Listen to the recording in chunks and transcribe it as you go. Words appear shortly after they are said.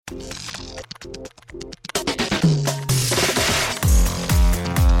Hello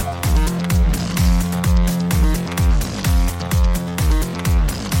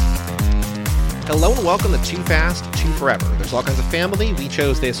and welcome to Too Fast, Too Forever. There's all kinds of family. We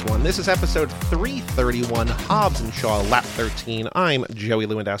chose this one. This is episode 331, Hobbs and Shaw, lap 13. I'm Joey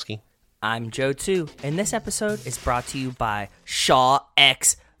Lewandowski. I'm Joe too, and this episode is brought to you by Shaw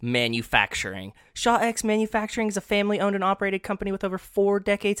X Manufacturing. Shaw X Manufacturing is a family-owned and operated company with over 4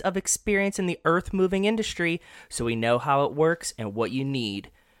 decades of experience in the earth-moving industry, so we know how it works and what you need.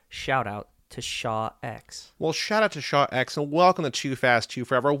 Shout out to Shaw X. Well, shout out to Shaw X and welcome to Too Fast, Too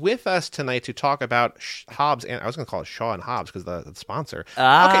Forever. With us tonight to talk about Hobbs and I was going to call it Shaw and Hobbs because the sponsor.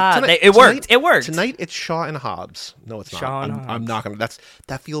 It worked. Tonight it's Shaw and Hobbs. No, it's not. I'm not going to.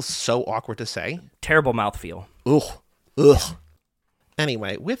 That feels so awkward to say. Terrible mouthfeel. Ugh.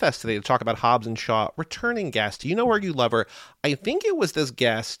 Anyway, with us today to talk about Hobbs and Shaw, returning guest. You know where you love her. I think it was this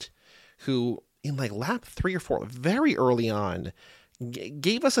guest who, in like lap 3 or 4, very early on,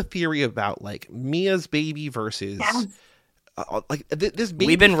 gave us a theory about like Mia's baby versus this baby.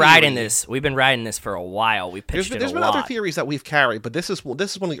 We've been riding this. We've been riding this for a while. We pitched There's been other theories that we've carried, but this is one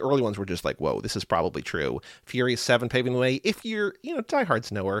of the early ones. We're just like, whoa, this is probably true. Furious 7 paving the way. If you're,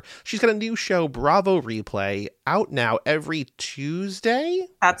 diehards know her. She's got a new show, Bravo Replay, out now every Tuesday.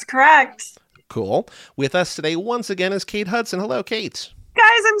 That's correct. Cool. With us today once again is Kate Hudson. Hello, Kate.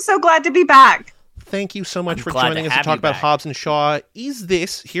 Guys, I'm so glad to be back. Thank you so much for joining us to talk about Hobbs and Shaw. Here's a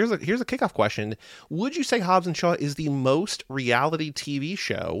kickoff question. Would you say Hobbs and Shaw is the most reality TV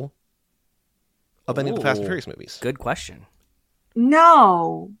show of any of the Fast and Furious movies? Good question.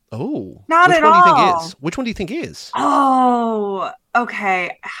 No. Oh. Not at all. Which one do you think is? Oh,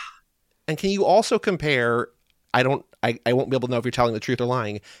 okay. And can you also compare, I won't be able to know if you're telling the truth or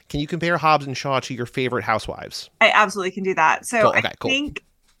lying. Can you compare Hobbs and Shaw to your favorite housewives? I absolutely can do that. So I think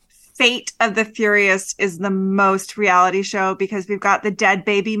Fate of the Furious is the most reality show because we've got the dead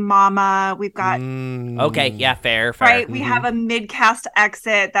baby mama. We've got... Okay, yeah, fair. Right, we have a mid-cast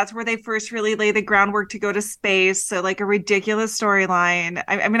exit. That's where they first really lay the groundwork to go to space. So like a ridiculous storyline.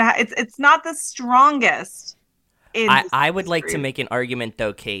 I mean, it's not the strongest. I would like to make an argument,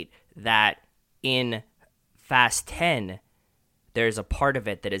 though, Kate, that in Fast 10, there's a part of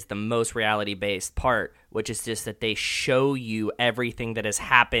it that is the most reality-based part, which is just that they show you everything that has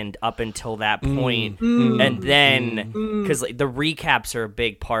happened up until that point. And then, because the recaps are a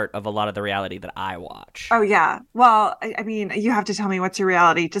big part of a lot of the reality that I watch. Oh, yeah. Well, I mean, you have to tell me what's your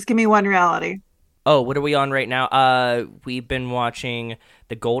reality. Just give me one reality. Oh, what are we on right now? We've been watching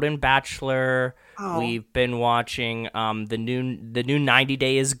The Golden Bachelor. Oh. We've been watching the new 90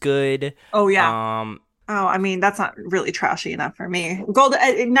 Day is Good. Oh, yeah. I mean, that's not really trashy enough for me.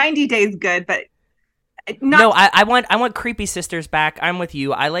 90 Days good, but no. I want Creepy Sisters back. I'm with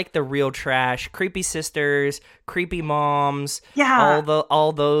you. I like the real trash. Creepy Sisters, Creepy Moms. Yeah,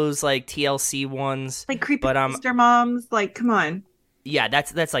 all those like TLC ones. Like Creepy Sister Moms. Like, come on. Yeah,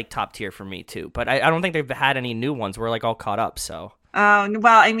 that's like top tier for me too. But I don't think they've had any new ones. We're like all caught up. So. Oh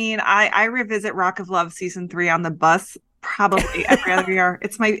well, I mean, I revisit Rock of Love season 3 on the bus. Probably every other year.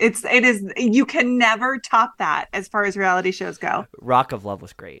 It is. You can never top that as far as reality shows go. Rock of Love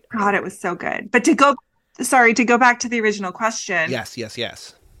was great. God, it was so good. But to go back to the original question.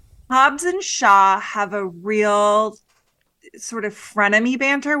 Yes. Hobbs and Shaw have a real sort of frenemy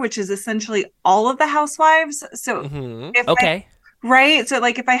banter, which is essentially all of the housewives. So right. So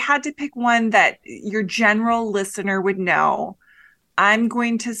like if I had to pick one that your general listener would know, I'm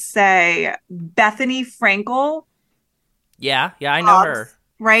going to say Bethany Frankel. Yeah, I know her.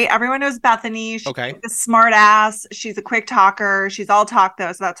 Right? Everyone knows Bethany. She's a smart ass. She's a quick talker. She's all talk,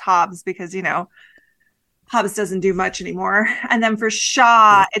 though, so that's Hobbs because, Hobbs doesn't do much anymore. And then for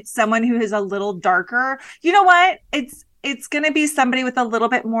Shaw, it's someone who is a little darker. You know what? It's going to be somebody with a little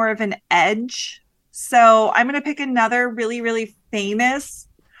bit more of an edge. So I'm going to pick another really, really famous.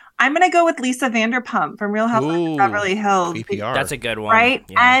 I'm going to go with Lisa Vanderpump from Real Housewives of Beverly Hills. VPR. That's a good one. Right?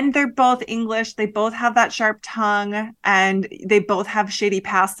 Yeah. And they're both English. They both have that sharp tongue. And they both have shady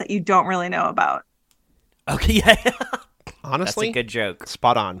pasts that you don't really know about. Okay, yeah. Honestly, that's a good joke.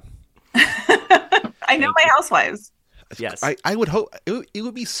 Spot on. I know my housewives. Yes. I would hope it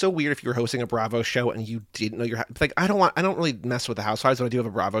would be so weird if you were hosting a Bravo show and you didn't know like I don't really mess with the housewives when I do have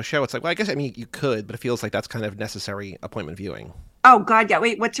a Bravo show. It's like, well, I guess you could, but it feels like that's kind of necessary appointment viewing. Oh God, yeah.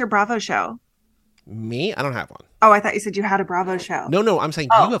 Wait, what's your Bravo show? Me? I don't have one. Oh, I thought you said you had a Bravo show. No, I'm saying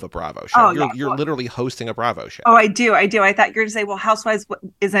you have a Bravo show. You're literally hosting a Bravo show. Oh, I do. I thought you were going to say, well, Housewives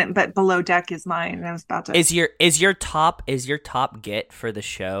isn't, but Below Deck is mine. And I was about to. Is your top get for the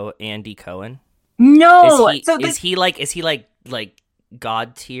show Andy Cohen? No. Is he like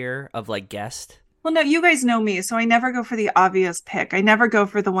god tier of like guest. Well, no, you guys know me, so I never go for the obvious pick. I never go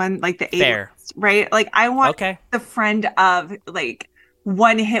for the one like the A-list, right? Like I want the friend of like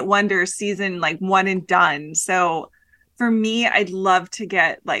one hit wonder season, like one and done. So for me, I'd love to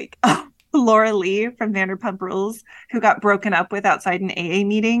get like Laura Lee from Vanderpump Rules, who got broken up with outside an AA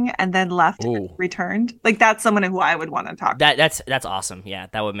meeting and then left and returned. Like that's someone who I would want to talk to. That's awesome. Yeah,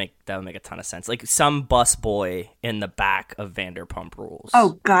 that would make a ton of sense. Like some bus boy in the back of Vanderpump Rules.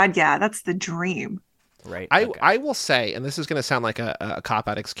 Oh God, yeah, that's the dream. Right. I will say, and this is going to sound like a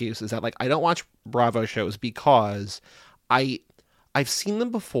cop-out excuse, is that like I don't watch Bravo shows because I've seen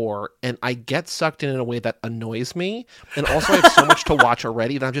them before, and I get sucked in a way that annoys me. And also, I have so much to watch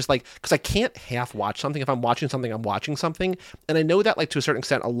already that I'm just like, because I can't half watch something. If I'm watching something, I'm watching something. And I know that, like, to a certain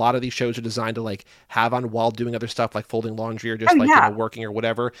extent, a lot of these shows are designed to, like, have on while doing other stuff, like folding laundry or just, working or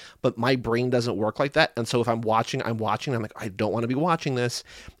whatever. But my brain doesn't work like that. And so if I'm watching. I'm like, I don't want to be watching this.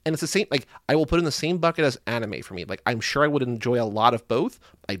 And it's the same, like, I will put in the same bucket as anime for me. Like, I'm sure I would enjoy a lot of both.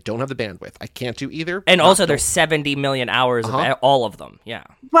 I don't have the bandwidth. I can't do either. And also, there's 70 million hours of all of them. Yeah.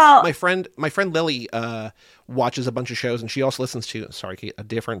 Well, my friend Lily watches a bunch of shows, and she also listens to, sorry, Kate, a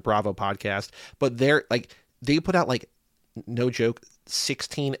different Bravo podcast. But they put out like, no joke,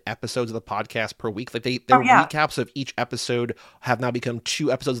 16 episodes of the podcast per week. Like their recaps of each episode have now become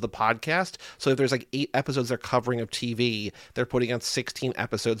 2 episodes of the podcast. So if there's like 8 episodes they're covering of TV, they're putting out 16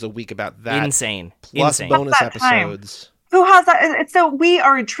 episodes a week about that. Insane. Plus bonus episodes. Time. Who has that? So we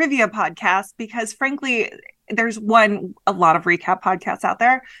are a trivia podcast because frankly, there's a lot of recap podcasts out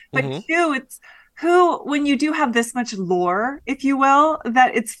there, but 2, it's when you do have this much lore, if you will,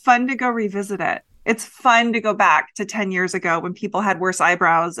 that it's fun to go revisit it. It's fun to go back to 10 years ago when people had worse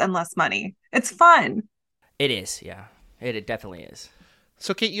eyebrows and less money. It's fun. It is. Yeah, it definitely is.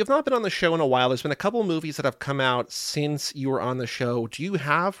 So, Kate, you've not been on the show in a while. There's been a couple of movies that have come out since you were on the show. Do you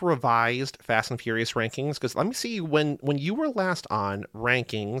have revised Fast and Furious rankings? Because let me see, when you were last on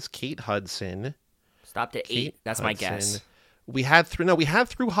rankings, Kate Hudson stopped at 8. That's Hudson. My guess. We had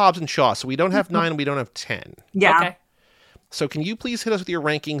through Hobbs and Shaw, so we don't have 9 and we don't have 10. Yeah. Okay. So can you please hit us with your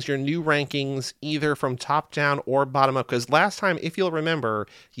rankings, your new rankings, either from top down or bottom up? Because last time, if you'll remember,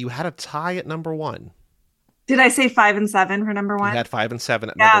 you had a tie at number 1. Did I say 5 and 7 for number 1? You had 5 and 7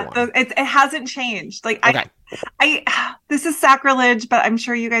 at number 1. It hasn't changed. Like I this is sacrilege, but I'm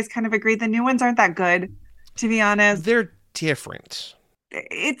sure you guys kind of agree. The new ones aren't that good, to be honest. They're different.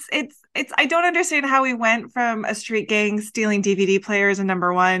 It's I don't understand how we went from a street gang stealing DVD players in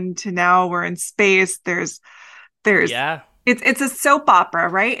number 1 to now we're in space. There's It's a soap opera,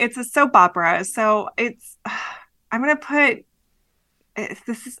 right? It's a soap opera. So I'm gonna put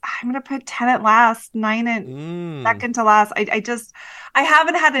 10 at last, 9 at second to last. I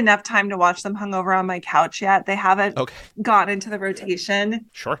haven't had enough time to watch them hungover on my couch yet. They haven't gone into the rotation.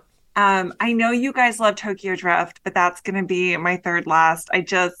 Sure. I know you guys love Tokyo Drift, but that's gonna be my third last.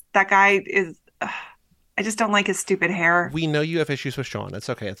 That guy is. I just don't like his stupid hair. We know you have issues with Sean. It's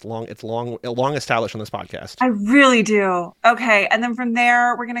okay. It's long established on this podcast. I really do. Okay. And then from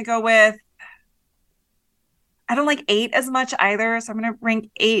there, we're going to go with, I don't like 8 as much either. So I'm going to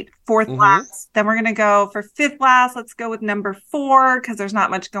rank 8 fourth last. Then we're going to go for 5th last. Let's go with number 4 because there's not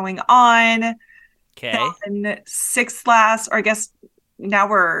much going on. Okay. And 6th last, or I guess now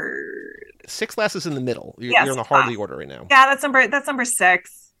we're... 6th last is in the middle. You're in the Harley order right now. Yeah, that's number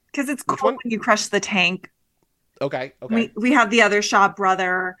 6. Because it's cool when you crush the tank. Okay. We have the other Shaw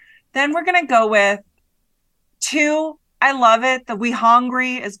brother. Then we're going to go with 2. I love it. The We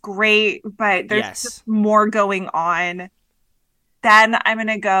Hungry is great, but there's just more going on. Then I'm going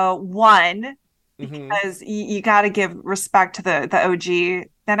to go 1 because you got to give respect to the OG.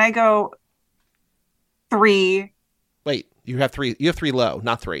 Then I go 3. Wait, you have 3. You have 3 low,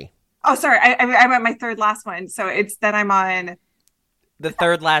 not 3. Oh, sorry. I'm at my third last one. So then I'm on... The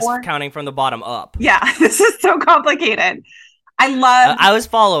third last, counting from the bottom up. Yeah, this is so complicated. I was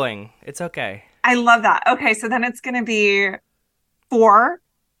following. It's okay. I love that. Okay, so then it's going to be 4.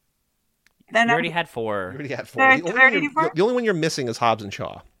 Then you already had 4. You already had 4. The only one you're missing is Hobbs and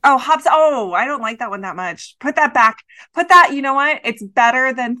Shaw. Oh, Hobbs. Oh, I don't like that one that much. Put that back. You know what? It's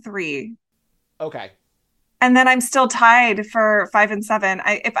better than 3. Okay. And then I'm still tied for 5 and 7.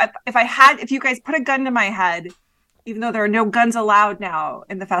 If you guys put a gun to my head, even though there are no guns allowed now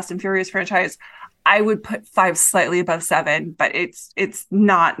in the Fast and Furious franchise, I would put 5 slightly above 7, but it's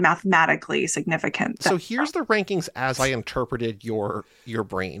not mathematically significant. So here's the rankings as I interpreted your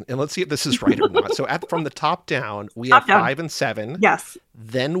brain, and let's see if this is right or not. So from the top down, we have 5 and 7. Yes.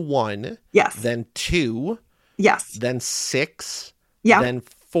 Then 1. Yes. Then 2. Yes. Then 6. Yep. Then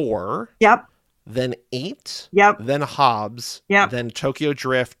 4. Yep. then 8, Yep. then Hobbs, Yep. then Tokyo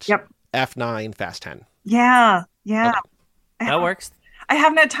Drift, yep. F9, Fast 10. Yeah. Okay. That works. I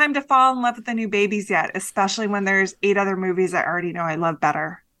haven't had time to fall in love with the new babies yet, especially when there's 8 other movies I already know I love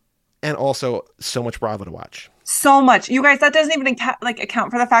better. And also so much Bravo to watch. So much. You guys, that doesn't even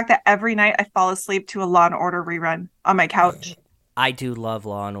account for the fact that every night I fall asleep to a Law and Order rerun on my couch. I do love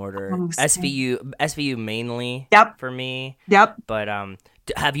Law and Order. Oh, SVU mainly for me. Yep. But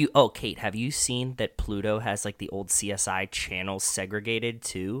Kate, have you seen that Pluto has like the old CSI channels segregated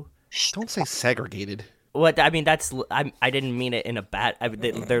too? Don't say segregated. What I mean, I didn't mean it in a bad.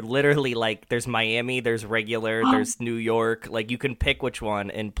 They're literally like there's Miami, there's regular, there's New York. Like you can pick which one,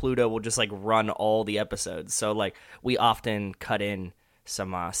 and Pluto will just like run all the episodes. So like we often cut in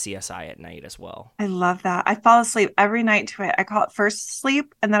some CSI at night as well. I love that. I fall asleep every night to it. I call it first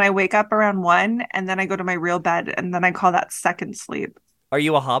sleep, and then I wake up around 1, and then I go to my real bed, and then I call that second sleep. Are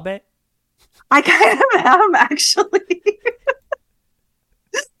you a hobbit? I kind of am, actually.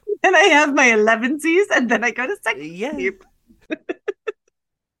 And I have my 11sies, and then I go to second sleep.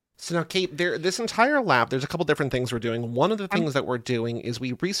 So now, Kate, this entire lap, there's a couple different things we're doing. One of the things that we're doing is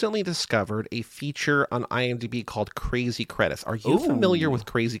we recently discovered a feature on IMDb called Crazy Credits. Are you familiar with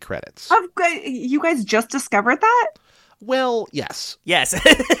Crazy Credits? You guys just discovered that? Well, yes. Yes.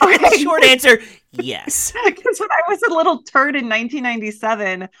 Okay. Short answer, yes. Because when I was a little turd in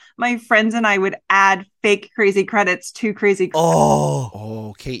 1997, my friends and I would add fake crazy credits to crazy credits.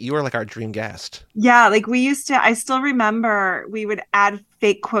 Oh, Kate, you are like our dream guest. Yeah, like we used to, I still remember we would add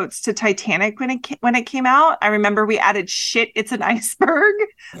fake quotes to Titanic when it came out. I remember we added shit, it's an iceberg.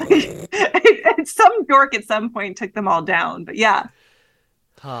 Some dork at some point took them all down, but yeah.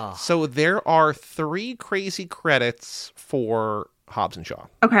 So there are 3 crazy credits for Hobbs and Shaw.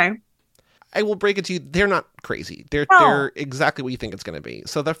 Okay. I will break it to you. They're not crazy. They're exactly what you think it's going to be.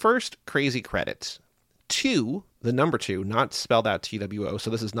 So the first crazy credit, 2, the number 2, not spelled out TWO. So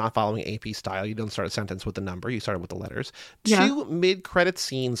this is not following AP style. You don't start a sentence with the number. You start with the letters. Yeah. 2 mid-credit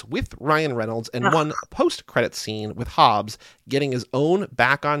scenes with Ryan Reynolds and 1 post-credit scene with Hobbs getting his own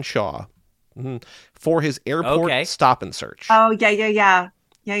back on Shaw for his airport stop and search. Oh, yeah.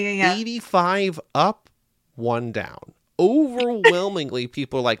 85 up, 1 down. Overwhelmingly,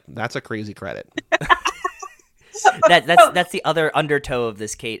 people are like, that's a crazy credit. That's the other undertow of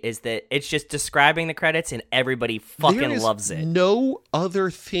this, Kate, is that it's just describing the credits and everybody fucking loves it. No other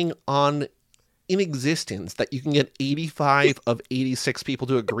thing in existence that you can get 85 of 86 people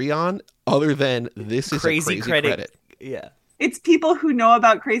to agree on other than this is a crazy credit. Yeah. It's people who know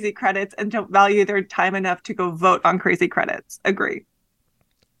about crazy credits and don't value their time enough to go vote on crazy credits. Agree.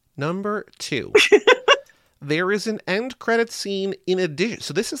 Number 2. There is an end credit scene in addition.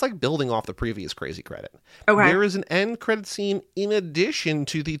 So this is like building off the previous crazy credit. Okay. There is an end credit scene in addition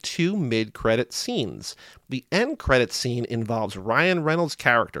to the 2 mid-credit scenes. The end credit scene involves Ryan Reynolds'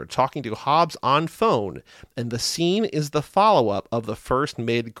 character talking to Hobbs on phone, and the scene is the follow-up of the first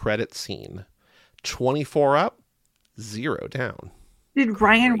mid-credit scene. 24 up, 0 down. Did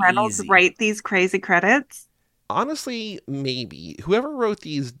Ryan Reynolds write these crazy credits? Honestly, maybe. Whoever wrote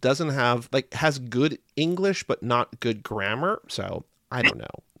these doesn't have, has good English, but not good grammar. So, I don't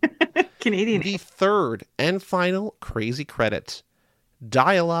know. Canadian. The third and final crazy credit.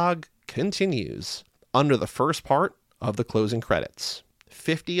 Dialogue continues under the first part of the closing credits.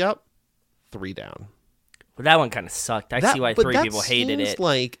 50 up, 3 down. Well, that one kind of sucked. I see why 3 people hated it. Seems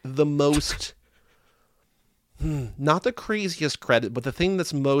like the most... not the craziest credit, but the thing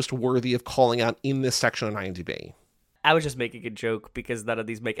that's most worthy of calling out in this section on IMDb. I was just making a joke because none of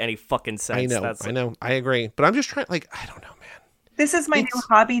these make any fucking sense. I know. I agree. But I'm just trying, I don't know, man. This is my new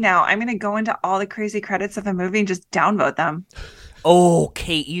hobby now. I'm going to go into all the crazy credits of a movie and just downvote them. Oh,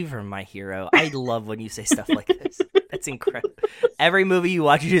 Kate, you're my hero. I love when you say stuff like this. That's incredible. Every movie you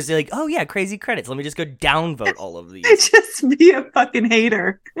watch, you just say like, oh yeah, crazy credits. Let me just go downvote all of these. Just be a fucking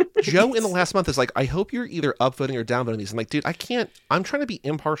hater. Joe in the last month is like, I hope you're either upvoting or downvoting these. I'm like, dude, I can't. I'm trying to be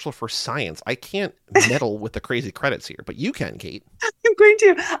impartial for science. I can't meddle with the crazy credits here, but you can, Kate. I'm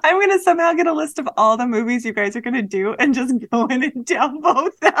going to somehow get a list of all the movies you guys are going to do and just go in and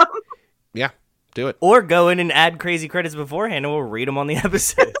downvote them. Yeah. Do it. Or go in and add crazy credits beforehand and we'll read them on the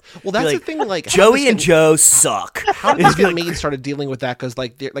episode. Well, that's the thing, Joey and Joe suck. How this Maid started dealing with that, because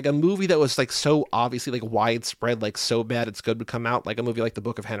a movie that was so obviously widespread, so bad it's good would come out, like a movie like The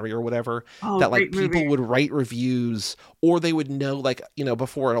Book of Henry or whatever, that people would write reviews, or they would know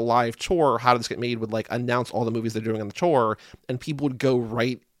before a live tour, How Did This Get Made would announce all the movies they're doing on the tour, and people would go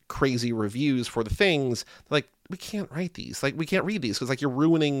write crazy reviews for the things. We can't write these, we can't read these because you're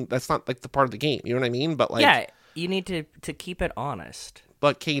ruining, that's not the part of the game, you know what I mean? But yeah, you need to keep it honest.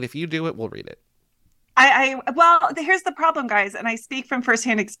 But Kate, if you do it, we'll read it. Well, here's the problem, guys, and I speak from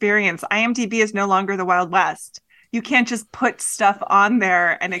firsthand experience. IMDb is no longer the Wild West. You can't just put stuff on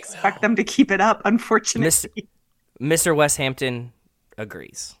there and expect them to keep it up, unfortunately. Mr. West Hampton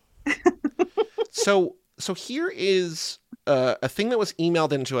agrees. So here is a thing that was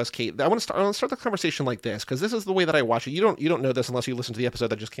emailed into us, Kate. I want to start the conversation like this, because this is the way that I watch it. You don't know this unless you listen to the episode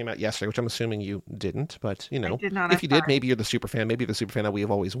that just came out yesterday, which I'm assuming you didn't. But you know, if you did, maybe you're the super fan. Maybe you're the super fan that we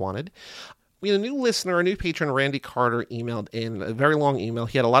have always wanted. We had a new listener, a new patron, Randy Carter, emailed in a very long email.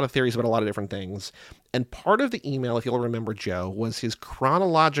 He had a lot of theories about a lot of different things. And part of the email, if you'll remember, Joe, was his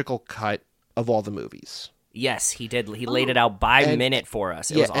chronological cut of all the movies. Yes, he did. He laid it out by minute for us.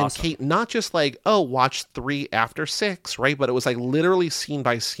 It was awesome. And Kate, not just like, oh, watch 3 after 6, right? But it was like literally scene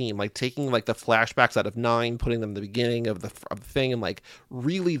by scene, like taking like the flashbacks out of 9, putting them in the beginning of the thing, and like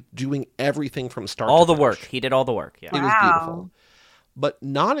really doing everything from start to finish. All the work. He did all the work. Yeah. It was beautiful. But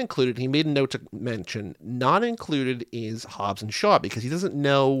not included, he made a note to mention, not included is Hobbs and Shaw, because he doesn't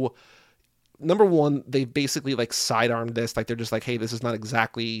know. Number one, they basically like sidearmed this. Like they're just like, hey, this is not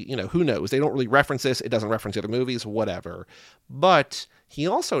exactly, you know, who knows? They don't really reference this. It doesn't reference the other movies, whatever. But he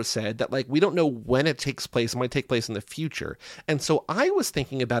also said that like, we don't know when it takes place. It might take place in the future. And so I was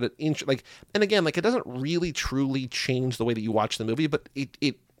thinking about it and again, like it doesn't really truly change the way that you watch the movie, but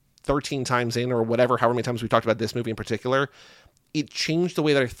it 13 times in or whatever, however many times we talked about this movie in particular, it changed the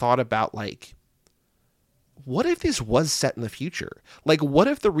way that I thought about like, what if this was set in the future? Like, what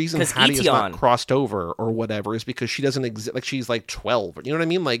if the reason Hattie is not crossed over or whatever is because she doesn't exist, like she's like 12, you know what I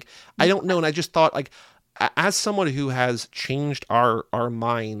mean? Like, I don't know. And I just thought like, as someone who has changed our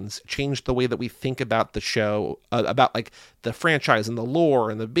minds, changed the way that we think about the show, about like the franchise and the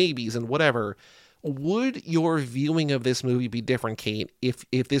lore and the babies and whatever, would your viewing of this movie be different, Kate, if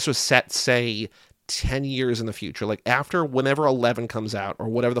this was set, say, 10 years in the future, like after whenever 11 comes out or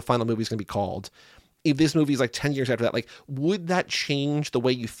whatever the final movie is going to be called? If this movie is like 10 years after that, like, would that change the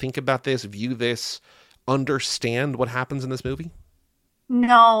way you think about this, view this, understand what happens in this movie?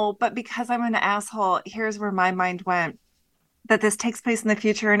 No, but because I'm an asshole, here's where my mind went. That this takes place in the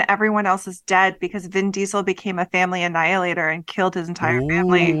future and everyone else is dead because Vin Diesel became a family annihilator and killed his entire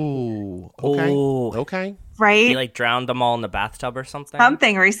family. Okay. Right? He like drowned them all in the bathtub or something?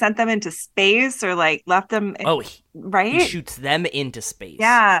 Or he sent them into space or like left them right? He shoots them into space.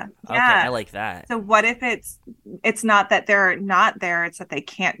 Yeah. Okay, I like that. So what if it's not that they're not there, it's that they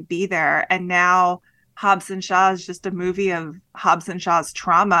can't be there, and now Hobbs and Shaw is just a movie of Hobbs and Shaw's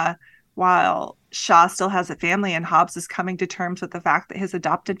trauma while Shaw still has a family and Hobbs is coming to terms with the fact that his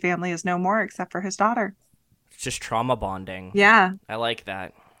adopted family is no more except for his daughter. It's just trauma bonding. Yeah. I like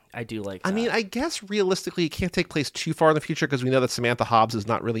that. I do like that. I mean, I guess realistically it can't take place too far in the future because we know that Samantha Hobbs is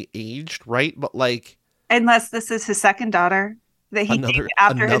not really aged, right? But like... Unless this is his second daughter that he named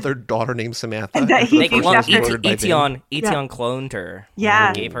after another daughter named Samantha. That he Etion cloned her.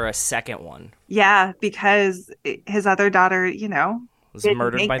 Yeah. Gave her a second one. Yeah, because his other daughter, you know... was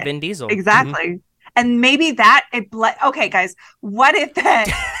murdered by Vin Diesel. Exactly. Mm-hmm. And maybe that okay, guys, what if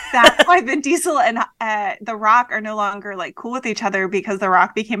that's why Vin Diesel and The Rock are no longer like cool with each other because The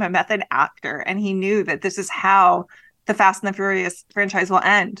Rock became a method actor and he knew that this is how the Fast and the Furious franchise will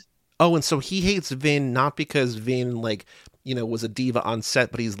end. Oh, and so he hates Vin not because Vin like, you know, was a diva on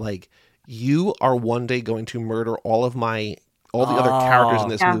set, but he's like, you are one day going to murder all the other characters in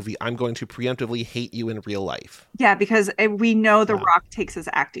this movie. I'm going to preemptively hate you in real life. Yeah, because we know The Rock takes his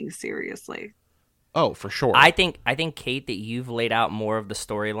acting seriously. Oh, for sure. I think, Kate, that you've laid out more of the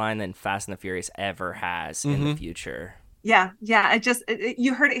storyline than Fast and the Furious ever has in the future. Yeah.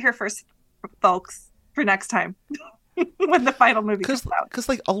 You heard it here first, folks, for next time. When the final movie comes out. Because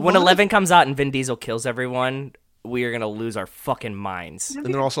like when 11 comes out and Vin Diesel kills everyone, we are going to lose our fucking minds.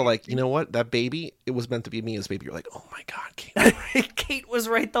 And they're also like, you know what? That baby, it was meant to be Mia's baby. You're like, oh my God, Kate. Kate was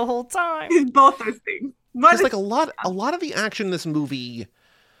right the whole time. Both those things. Because like a lot of the action in this movie...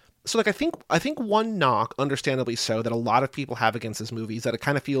 So like I think one knock, understandably so, that a lot of people have against this movie is that it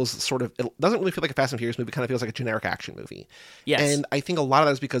kind of feels sort of, it doesn't really feel like a Fast and Furious movie, it kind of feels like a generic action movie. Yes. And I think a lot of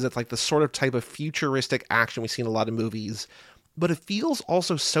that is because it's like the sort of type of futuristic action we see in a lot of movies, but it feels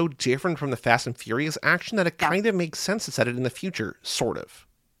also so different from the Fast and Furious action that it kind of makes sense to set it in the future, sort of.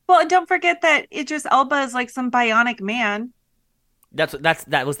 Well, and don't forget that Idris Elba is like some bionic man.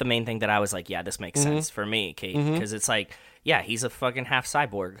 That was the main thing that I was like, yeah, this makes sense for me, Kate, because it's like, yeah, he's a fucking half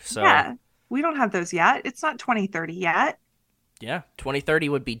cyborg. So yeah, we don't have those yet. It's not 2030 yet. Yeah, 2030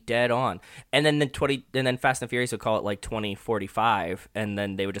 would be dead on, and then Fast and Furious would call it like 2045, and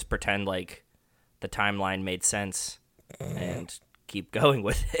then they would just pretend like the timeline made sense and keep going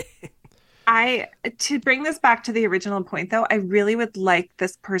with it. To bring this back to the original point though, I really would like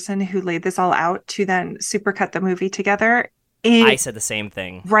this person who laid this all out to then supercut the movie together. I said the same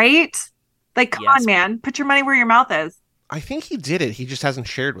thing. Right? Like, come on, man. Put your money where your mouth is. I think he did it. He just hasn't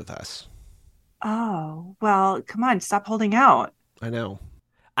shared with us. Oh, well, come on. Stop holding out. I know.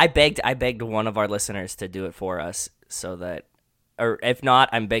 I begged one of our listeners to do it for us so that, or if not,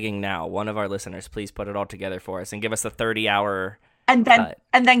 I'm begging now. One of our listeners, please put it all together for us and give us a 30-hour and then cut.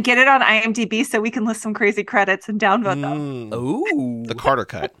 And then get it on IMDb so we can list some crazy credits and downvote them. Ooh. The Carter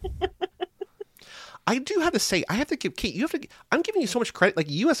cut. I do have to say, I have to give Kate, I'm giving you so much credit. Like,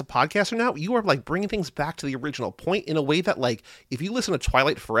 you as a podcaster now, you are like bringing things back to the original point in a way that, like, if you listen to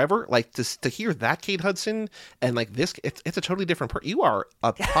Twilight Forever, like to hear that Kate Hudson and like this, it's a totally different you are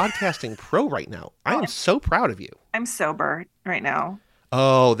a podcasting pro right now. I am so proud of you. I'm sober right now.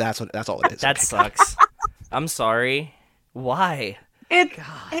 Oh, that's all it is. That sucks. I'm sorry. Why?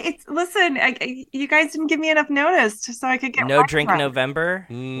 It's listen, you guys didn't give me enough notice so I could get no drink November.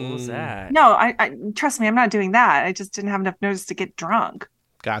 What was that? No, I trust me, I'm not doing that. I just didn't have enough notice to get drunk.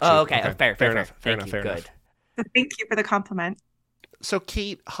 Gotcha. Oh, okay. Fair enough. Fair enough. Good. So thank you for the compliment. So,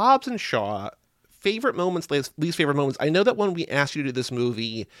 Kate, Hobbs and Shaw, favorite moments, least favorite moments. I know that when we asked you to do this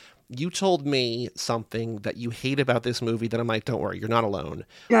movie, you told me something that you hate about this movie that I'm like, don't worry, you're not alone.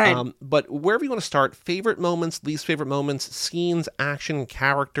 But wherever you want to start, favorite moments, least favorite moments, scenes, action,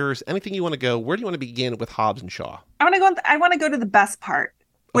 characters, anything you want to go, where do you want to begin with Hobbs and Shaw? I want to go to the best part,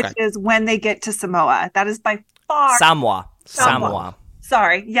 which is when they get to Samoa. That is by far Samoa.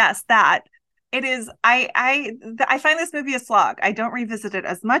 Sorry. Yes, that. It is. I find this movie a slog. I don't revisit it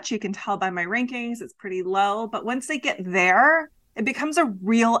as much. You can tell by my rankings, it's pretty low. But once they get there, it becomes a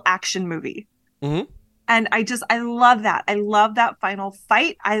real action movie. Mm-hmm. And I love that. I love that final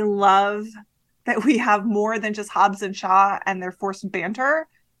fight. I love that we have more than just Hobbs and Shaw and their forced banter.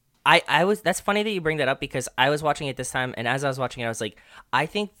 That's funny that you bring that up because I was watching it this time, and as I was watching it, I was like, I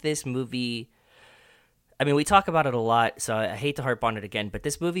think this movie, I mean, we talk about it a lot, so I hate to harp on it again, but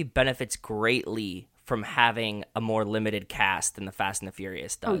this movie benefits greatly from having a more limited cast than the Fast and the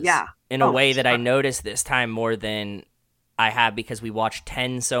Furious does. Oh, yeah. In a way that I noticed this time more than I have because we watched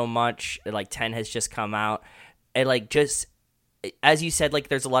 10 so much. Like 10 has just come out. And like just as you said, like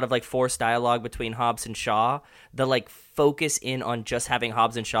there's a lot of like forced dialogue between Hobbs and Shaw. The like focus in on just having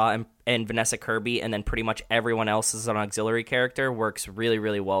Hobbs and Shaw and Vanessa Kirby and then pretty much everyone else as an auxiliary character works really,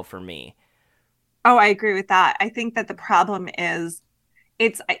 really well for me. Oh, I agree with that. I think that the problem is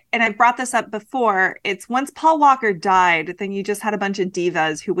and I brought this up before, it's once Paul Walker died, then you just had a bunch of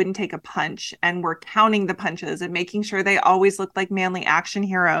divas who wouldn't take a punch and were counting the punches and making sure they always looked like manly action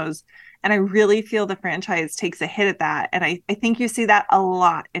heroes. And I really feel the franchise takes a hit at that. And I think you see that a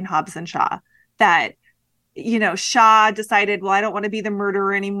lot in Hobbs and Shaw, that, you know, Shaw decided, well, I don't want to be the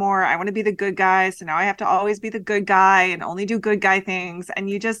murderer anymore. I want to be the good guy. So now I have to always be the good guy and only do good guy things. And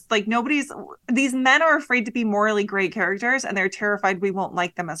you just like these men are afraid to be morally great characters and they're terrified we won't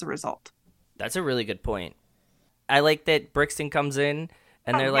like them as a result. That's a really good point. I like that Brixton comes in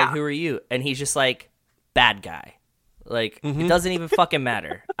and they're like, who are you? And he's just like, bad guy. Like, It doesn't even fucking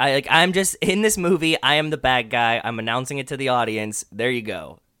matter. I'm just in this movie. I am the bad guy. I'm announcing it to the audience. There you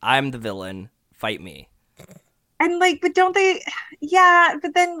go. I'm the villain. Fight me. And like, but don't they? Yeah,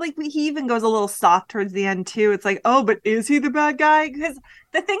 but then like he even goes a little soft towards the end too. It's like, oh, but is he the bad guy? Because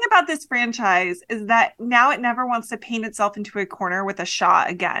the thing about this franchise is that now it never wants to paint itself into a corner with a Shaw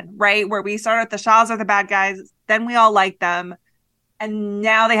again, right? Where we start with the Shaws are the bad guys, then we all like them, and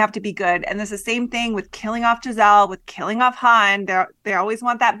now they have to be good. And it's the same thing with killing off Giselle, with killing off Han. They always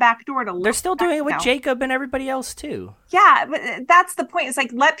want that back door to look. They're still doing it with Jacob and everybody else too. Yeah, but that's the point. It's like,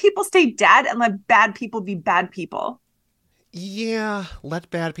 let people stay dead and let bad people be bad people. Yeah,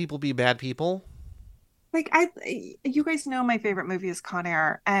 let bad people be bad people. Like, you guys know my favorite movie is Con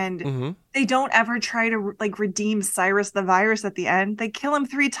Air, and they don't ever try to like redeem Cyrus the Virus at the end. They kill him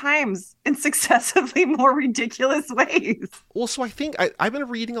 3 times in successively more ridiculous ways. Well, so I think I've been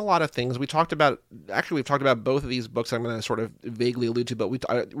reading a lot of things. We've talked about both of these books. I'm going to sort of vaguely allude to, but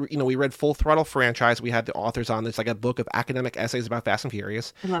we read Full Throttle Franchise. We had the authors on. It's like a book of academic essays about Fast and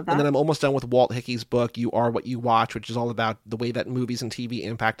Furious. I love that. And then I'm almost done with Walt Hickey's book, You Are What You Watch, which is all about the way that movies and TV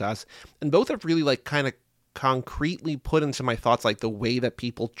impact us. And both have really like kind of concretely put into my thoughts like the way that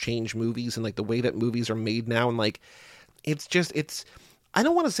people change movies and like the way that movies are made now, and like it's I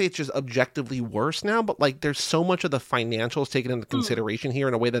don't want to say it's just objectively worse now, but like there's so much of the financials taken into consideration here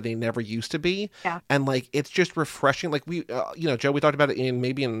in a way that they never used to be. And like it's just refreshing. Like we Joe, we talked about it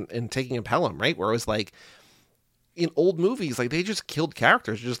in Taking a Pelham, right, where it was like in old movies, like they just killed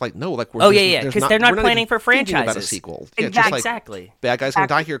characters. Just like no, like because they're not planning for franchises. About a sequel. Exactly. Yeah, just like, exactly. Bad guy's gonna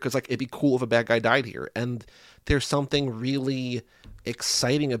die here because like it'd be cool if a bad guy died here. And there's something really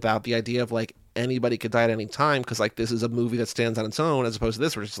exciting about the idea of like anybody could die at any time because like this is a movie that stands on its own as opposed to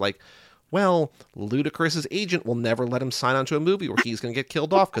this where it's like, well, Ludacris's agent will never let him sign onto a movie where he's going to get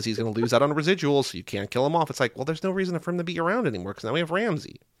killed off because he's going to lose out on residuals, so you can't kill him off. It's like, well, there's no reason for him to be around anymore because now we have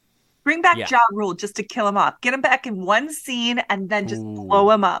Ramsey. Bring back Ja Rule just to kill him off. Get him back in one scene and then just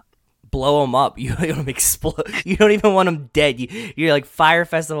blow him up. Blow him up. You don't want him explode. You don't even want him dead. You're like Fire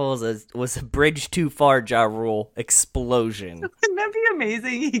Festival was a bridge too far. Ja Rule explosion. Wouldn't that be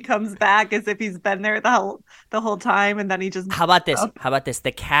amazing? He comes back as if he's been there the whole time, and then he just. How about this? How about this?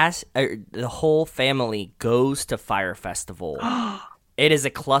 The cast, the whole family goes to Fire Festival. It is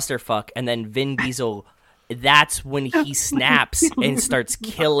a clusterfuck, and then Vin Diesel. That's when he snaps and starts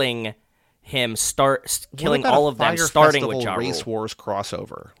killing him. Killing all of them, starting with Ja Rule. Race Wars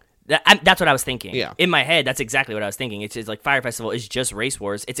crossover. That's what I was thinking. Yeah. In my head, that's exactly what I was thinking. It's just like Fire Festival is just race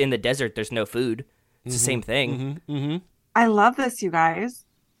wars. It's in the desert. There's no food. It's the same thing. I love this, you guys.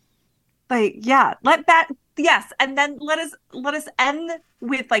 Like, yeah, yes, and then let us end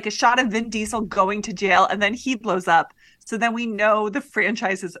with like a shot of Vin Diesel going to jail, and then he blows up. So then we know the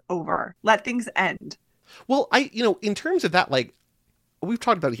franchise is over. Let things end. Well, in terms of that, like we've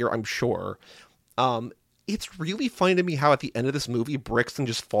talked about it here, I'm sure. It's really funny to me how at the end of this movie, Brixton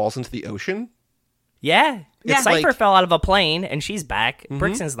just falls into the ocean. Yeah. Cypher fell out of a plane, and she's back.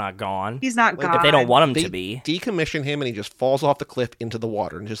 Brixton's not gone. He's not gone. If they don't want him to be. Decommission him, and he just falls off the cliff into the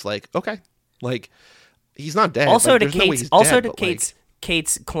water, and just like, okay. Like, he's not dead. Also, like,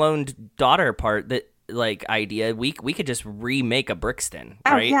 Kate's cloned daughter part, that like idea, we could just remake a Brixton,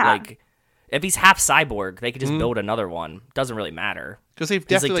 right? Yeah. Like, if he's half cyborg, they could just build another one. Doesn't really matter. Because they've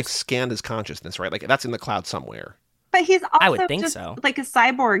definitely scanned his consciousness, right? Like that's in the cloud somewhere. But he's also I would think so. Like a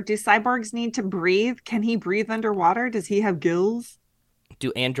cyborg. Do cyborgs need to breathe? Can he breathe underwater? Does he have gills?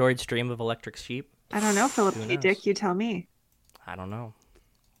 Do androids dream of electric sheep? I don't know, Philip K. Dick. You tell me. I don't know.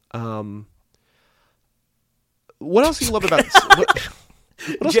 What else do you love about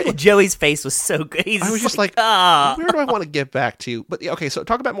Joey's face was so good. I was just like, where do I want to get back to? But okay, so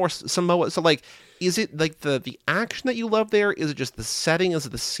talk about more Samoa. So like, is it like the action that you love there? Is it just the setting? Is it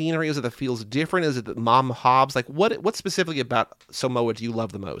the scenery? Is it that feels different? Is it the Mom Hobbs? Like what specifically about Samoa do you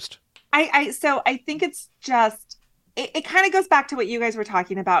love the most? I think it's just it kind of goes back to what you guys were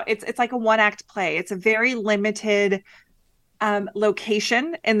talking about. It's like a one act play. It's a very limited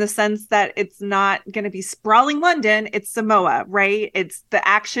location in the sense that it's not going to be sprawling London. It's Samoa, right? It's the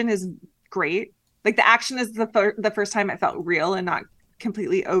action is great. Like the action is the first time it felt real and not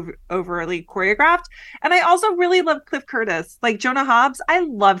completely overly choreographed. And I also really love Cliff Curtis. Like Jonah Hobbs, I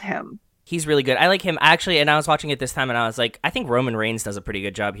love him. He's really good. I like him actually, and I was watching it this time and I was like, I think Roman Reigns does a pretty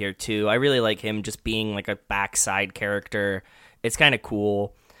good job here too. I really like him just being like a backside character. It's kind of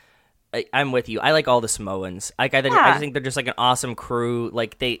cool. I'm with you. I like all the Samoans. Like I just think they're just like an awesome crew.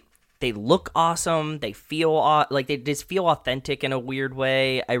 Like they look awesome. They feel like they just feel authentic in a weird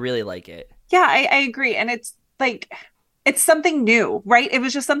way. I really like it. Yeah, I agree. And it's like it's something new, right? It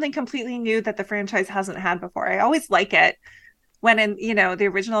was just something completely new that the franchise hasn't had before. I always like it when in the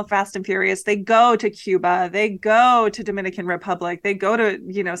original Fast and Furious, they go to Cuba, they go to Dominican Republic, they go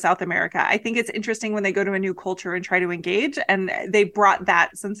to South America. I think it's interesting when they go to a new culture and try to engage, and they brought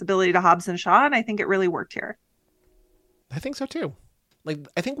that sensibility to Hobbs and Shaw, and I think it really worked here. I think so too. Like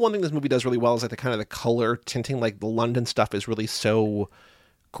I think one thing this movie does really well is like the kind of the color tinting. Like the London stuff is really so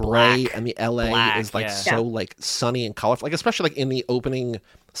gray, and the LA is like so like sunny and colorful. Like especially like in the opening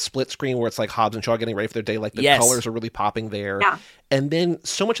split screen where it's like Hobbs and Shaw getting ready for their day, like the colors are really popping there. Yeah. And then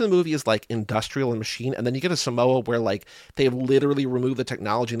so much of the movie is like industrial and machine, and then you get a Samoa where like they've literally removed the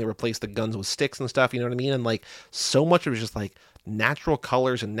technology and they replace the guns with sticks and stuff, you know what I mean? And like so much of it is just like natural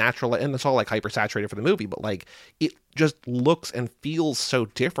colors and natural, and it's all like hyper saturated for the movie, but like it just looks and feels so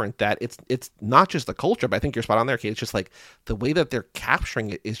different that it's not just the culture, but I think you're spot on there, Kate. It's just like the way that they're capturing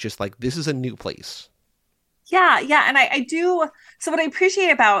it is just like this is a new place. Yeah. And I do. So what I appreciate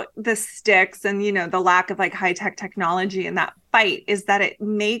about the sticks and, the lack of like high tech technology in that fight is that it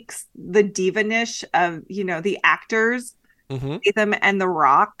makes the diva-nish of, the actors, them and The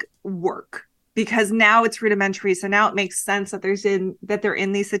Rock work, because now it's rudimentary. So now it makes sense that they're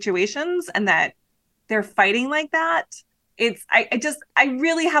in these situations and that they're fighting like that. I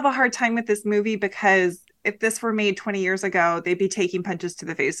really have a hard time with this movie because if this were made 20 years ago, they'd be taking punches to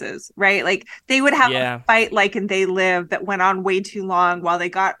the faces, right? Like they would have a fight like in They Live that went on way too long while they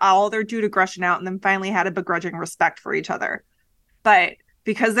got all their dude aggression out and then finally had a begrudging respect for each other. But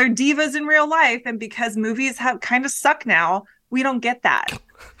because they're divas in real life and because movies have kind of suck now, we don't get that.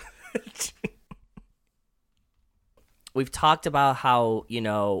 We've talked about how,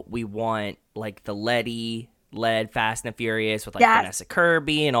 we want like the led Fast and the Furious with like Vanessa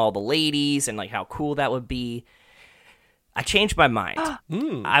Kirby and all the ladies and like how cool that would be. I changed my mind.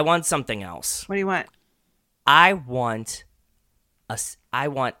 I want something else. What do you want? I want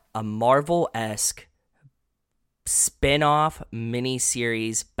a Marvel-esque spin-off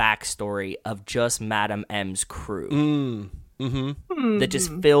miniseries backstory of just Madam M's crew. That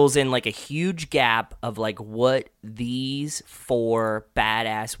just fills in like a huge gap of like what these 4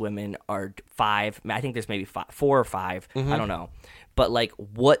 badass women are 5. I think there's maybe 4 or 5. I don't know. But like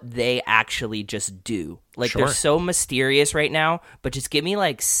what they actually just do. Like they're so mysterious right now, but just give me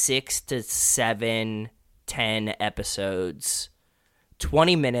like 6 to 7, 10 episodes,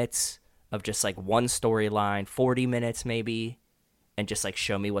 20 minutes of just like one storyline, 40 minutes maybe, and just like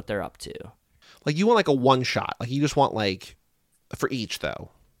show me what they're up to. Like you want like a one shot. Like you just want like for each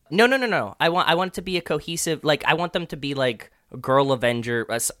though. No. I want it to be a cohesive, like I want them to be like Girl Avenger,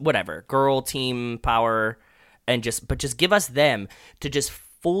 whatever, Girl Team Power, and just give us them to just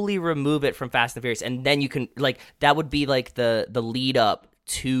fully remove it from Fast and Furious, and then you can like that would be like the lead up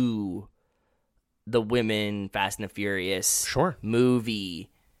to the women Fast and the Furious movie.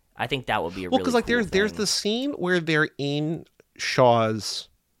 I think that would be a really because like cool there's the scene where they're in Shaw's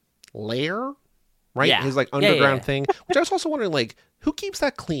lair, right? Yeah. His like underground thing, which I was also wondering like who keeps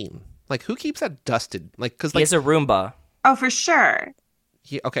that clean? Like who keeps that dusted? Like because like he has a Roomba. Oh, for sure.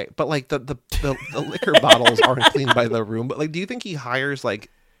 Yeah, okay, but like the liquor bottles aren't cleaned by the room. But like, do you think he hires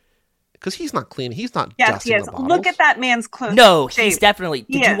like? Because he's not clean. He's not dusting the bottles. Look at that man's clothes. No, he's definitely.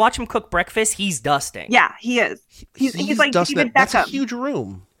 Did you watch him cook breakfast? He's dusting. Yeah, he is. He's like David Beckham. That's a huge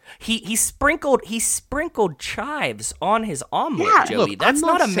room. He sprinkled chives on his omelet, Joey. Look, that's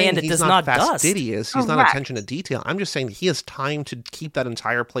not a man that does not dust. Fastidious. He's not attention to detail. I'm just saying he has time to keep that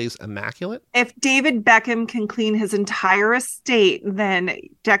entire place immaculate. If David Beckham can clean his entire estate, then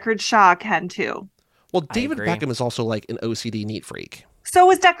Deckard Shaw can too. Well, David Beckham is also like an OCD neat freak. So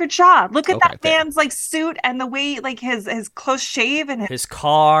is Deckard Shaw. Look at that man's like suit and the way like his close shave and his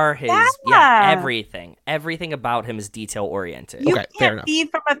car, everything about him is detail oriented. You can't be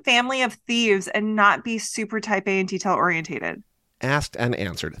from a family of thieves and not be super type A and detail orientated. Asked and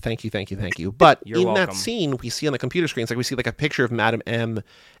answered. Thank you. But in welcome. that scene, we see on the computer screens, like we see like a picture of Madam M,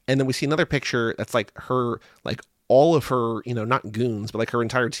 and then we see another picture that's like her, like all of her, not goons, but like her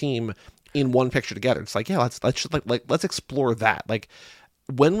entire team in one picture together. It's like, yeah, let's explore that. Like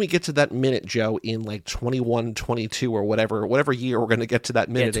when we get to that minute, Joe, in like 21, 22 or whatever year we're going to get to that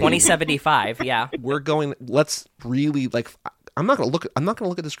minute. 2075. Yeah. Let's really like, I'm not going to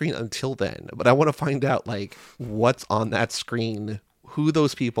look at the screen until then, but I want to find out like what's on that screen, who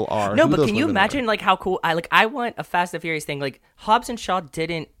those people are. No, but can you imagine like how cool I want a Fast and Furious thing. Like Hobbs and Shaw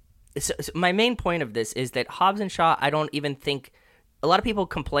didn't. So my main point of this is that Hobbs and Shaw, I don't even think. A lot of people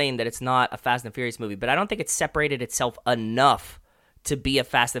complain that it's not a Fast and Furious movie, but I don't think it's separated itself enough to be a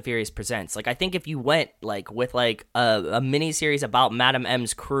Fast and Furious Presents. Like, I think if you went like with like a mini series about Madam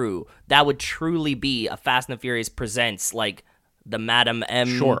M's crew, that would truly be a Fast and Furious Presents, like the Madam M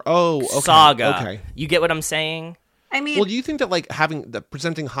saga. Okay. You get what I'm saying? I mean, well, do you think that like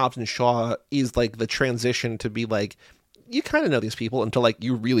presenting Hobbs and Shaw is like the transition to be like you kind of know these people until like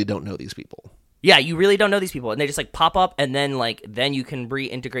you really don't know these people? Yeah, you really don't know these people, and they just like pop up, and then you can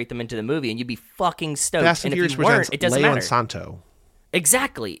reintegrate them into the movie, and you'd be fucking stoked. Fast and Furious Presents it doesn't Leo matter. And Santo.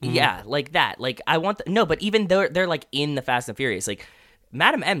 Exactly. Mm-hmm. Yeah, like that. Like I want no, but even though they're like in the Fast and Furious, like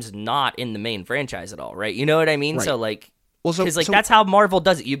Madam M's not in the main franchise at all, right? You know what I mean? Right. So like. Because that's how Marvel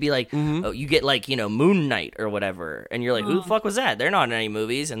does it. You'd be like, oh, you get like, Moon Knight or whatever. And you're like, who the fuck was that? They're not in any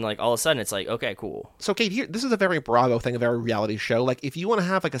movies. And like all of a sudden it's like, okay, cool. So Kate, this is a very Bravo thing, a very reality show. Like if you want to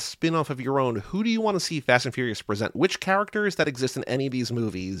have like a spin-off of your own, who do you want to see Fast and Furious present? Which characters that exist in any of these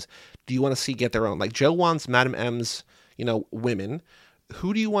movies do you want to see get their own? Like Joe wants Madam M's, women.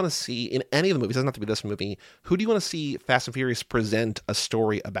 Who do you want to see in any of the movies? It doesn't have to be this movie. Who do you want to see Fast and Furious present a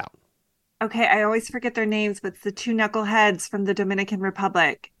story about? Okay, I always forget their names, but it's the two knuckleheads from the Dominican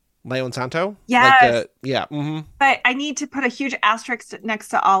Republic. Leo and Santo? Yes. Mm-hmm. But I need to put a huge asterisk next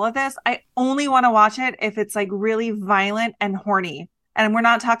to all of this. I only want to watch it if it's like really violent and horny. And we're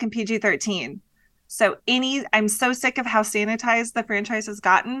not talking PG-13. So I'm so sick of how sanitized the franchise has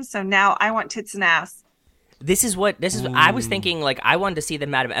gotten. So now I want tits and ass. I was thinking, like, I wanted to see the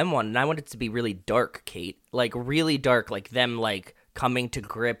Madam M one, and I wanted it to be really dark, Kate. Like, really dark, like them, like, coming to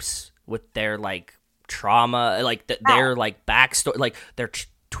grips with their like trauma, like their like backstory, like their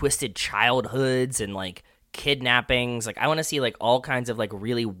twisted childhoods, and like kidnappings. Like I want to see like all kinds of like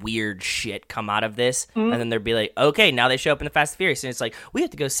really weird shit come out of this, and then they'd be like, okay, now they show up in the Fast and Furious, and it's like we have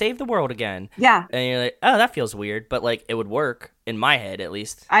to go save the world again. Yeah, and you're like, oh, that feels weird, but like it would work in my head at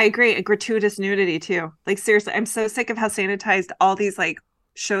least. I agree. A gratuitous nudity too. Like seriously, I'm so sick of how sanitized all these like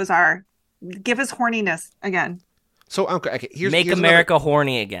shows are. Give us horniness again. So okay, here's America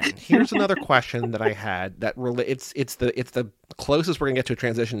horny again. Here's another question that I had that it's the closest we're gonna get to a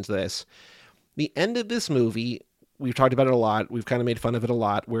transition to this. The end of this movie, we've talked about it a lot. We've kind of made fun of it a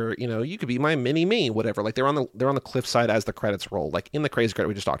lot. Where you could be my mini me, whatever. Like they're on the cliffside as the credits roll. Like in the crazy credit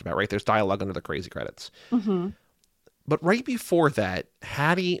we just talked about, right? There's dialogue under the crazy credits. Mm-hmm. But right before that,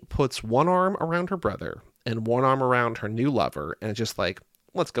 Hattie puts one arm around her brother and one arm around her new lover, and it's just like,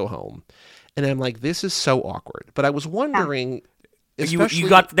 let's go home. And I'm like, this is so awkward. But I was wondering, you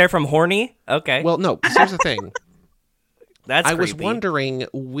got there from horny? Okay. Well, no. Here's the thing. I was wondering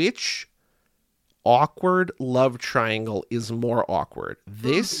which awkward love triangle is more awkward.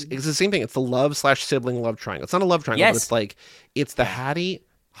 This is the same thing. It's the love/sibling love triangle. It's not a love triangle, yes. But it's like it's the Hattie,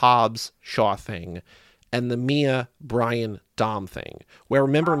 Hobbs, Shaw thing, and the Mia, Brian, Dom thing. Where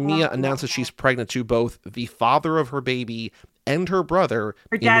remember, Mia announces she's pregnant to both the father of her baby and her brother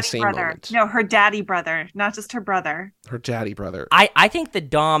in the same moment. No, her daddy brother, not just her brother. Her daddy brother. I think the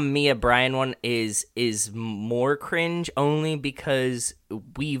Dom, Mia, Brian one is more cringe only because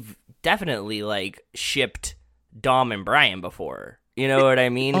we've definitely like shipped Dom and Brian before. You know what I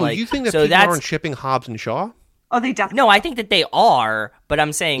mean? Oh, like, you think that people aren't shipping Hobbs and Shaw? Oh, they definitely. No, I think that they are, but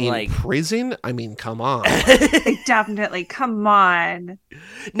I'm saying in like prison. I mean, come on. They definitely, come on.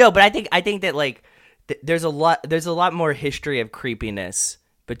 No, but I think that like there's a lot more history of creepiness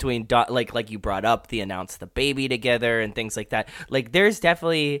between like you brought up the announce the baby together and things like that. Like there's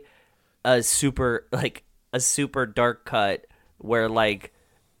definitely a super dark cut where like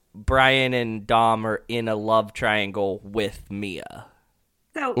Brian and Dom are in a love triangle with Mia.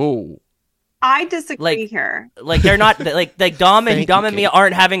 So I disagree here. Like they're not like Dom and Mia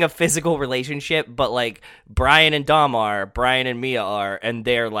aren't having a physical relationship, but like Brian and Dom are, Brian and Mia are, and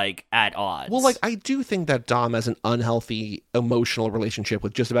they're like at odds. Well, like I do think that Dom has an unhealthy emotional relationship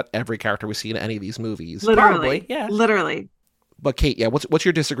with just about every character we see in any of these movies. Literally, probably, yeah, literally. But Kate, yeah, what's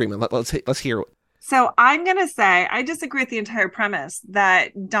your disagreement? Let's hear. So I'm gonna say I disagree with the entire premise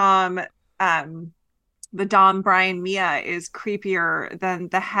that the Dom Brian Mia is creepier than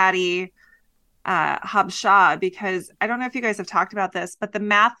the Hattie Hobbs Shaw, because I don't know if you guys have talked about this, but the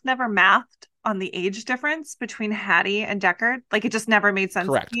math never mathed on the age difference between Hattie and Deckard. Like it just never made sense.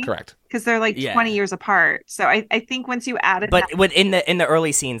 Correct. Because they're like 20 years apart. So I think once you added, but in the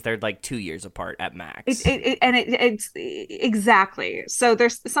early scenes, they're like 2 years apart at max. It's exactly. So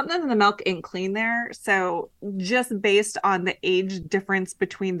there's something in the milk ain't clean there. So just based on the age difference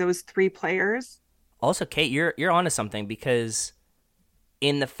between those three players. Also, Kate, you're onto something, because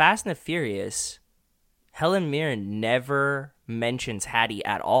in the Fast and the Furious, Helen Mirren never mentions Hattie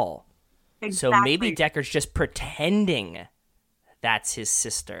at all. Exactly. So maybe Deckard's just pretending that's his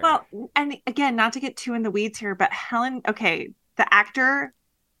sister. Well, and again, not to get too in the weeds here, but the actor,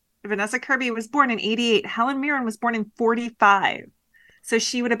 Vanessa Kirby, was born in 1988. Helen Mirren was born in 1945. So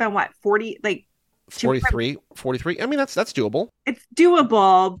she would have been, what, 40? Like 43? I mean, that's doable. It's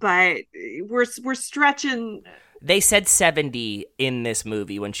doable, but we're stretching. They said 70 in this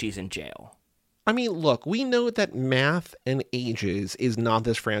movie when she's in jail. I mean, look, we know that math and ages is not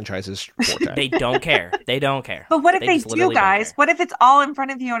this franchise's forte. They don't care. But what if they do, guys? What if it's all in front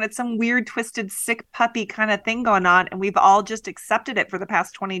of you and it's some weird, twisted, sick puppy kind of thing going on, and we've all just accepted it for the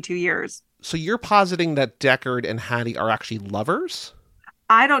past 22 years? So you're positing that Deckard and Hattie are actually lovers?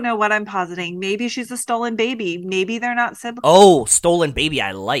 I don't know what I'm positing. Maybe she's a stolen baby. Maybe they're not siblings. Oh, stolen baby.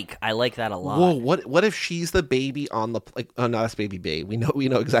 I like that a lot. Whoa, what if she's the baby on the oh no, that's baby Babe. We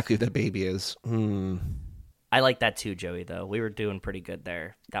know exactly who that baby is. I like that too, Joey, though. We were doing pretty good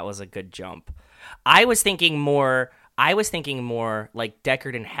there. That was a good jump. I was thinking more like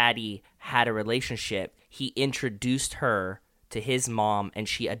Deckard and Hattie had a relationship. He introduced her to his mom and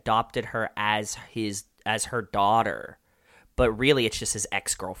she adopted her as her daughter. But really, it's just his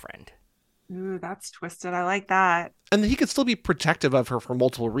ex-girlfriend. Ooh, that's twisted. I like that. And he could still be protective of her for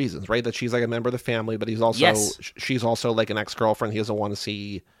multiple reasons, right? That she's like a member of the family, but she's also like an ex-girlfriend. He doesn't want to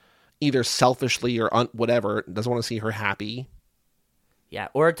see, either selfishly or whatever, doesn't want to see her happy. Yeah,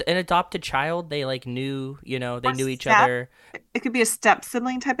 or an adopted child. They like knew, they knew each other. It could be a step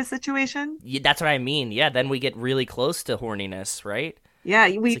sibling type of situation. Yeah, that's what I mean. Yeah, then we get really close to horniness, right? Yeah,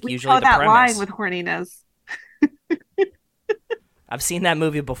 we call that line with horniness. I've seen that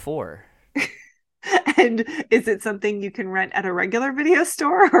movie before. And is it something you can rent at a regular video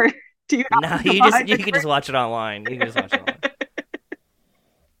store, or Do you? No, you can just watch it online. You can just watch it online.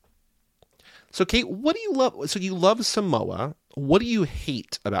 So, Kate, what do you love? So you love Samoa. What do you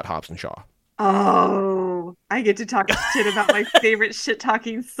hate about Hobbs and Shaw? Oh, I get to talk shit about my favorite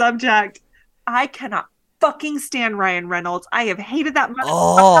shit-talking subject. I cannot fucking stand Ryan Reynolds. I have hated that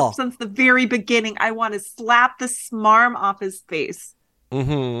motherfucker since the very beginning. I want to slap the smarm off his face.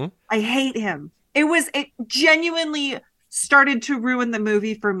 Mm-hmm. I hate him. It genuinely started to ruin the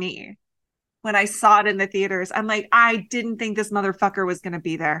movie for me when I saw it in the theaters. I'm like, I didn't think this motherfucker was going to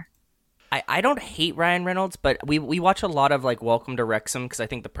be there. I don't hate Ryan Reynolds, but we watch a lot of like Welcome to Wrexham because I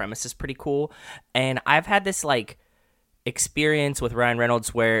think the premise is pretty cool. And I've had this like experience with Ryan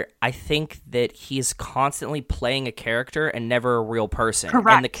Reynolds where I think that he is constantly playing a character and never a real person.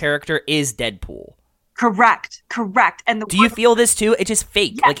 Correct. And the character is Deadpool. Correct. And do you feel this too? It's just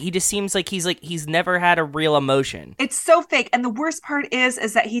fake. Yes. Like he just seems like he's never had a real emotion. It's so fake. And the worst part is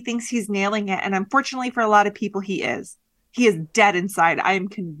that he thinks he's nailing it. And unfortunately for a lot of people, he is. He is dead inside. I am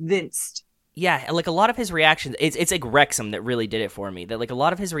convinced. Yeah, like a lot of his reactions, it's like Wrexham that really did it for me. That like a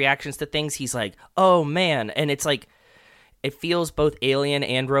lot of his reactions to things, he's like, "Oh man," and it's like it feels both alien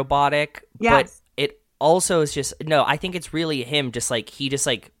and robotic. Yes. But it also is just no. I think it's really him. Just like he just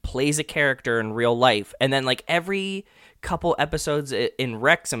like plays a character in real life, and then like every couple episodes in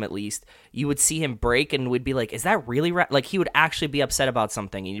Wrexham, at least, you would see him break and would be like, "Is that really like?" He would actually be upset about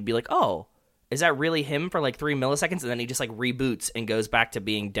something, and you'd be like, "Oh." Is that really him for like 3 milliseconds? And then he just like reboots and goes back to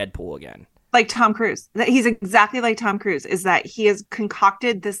being Deadpool again. Like Tom Cruise. He's exactly like Tom Cruise, is that he has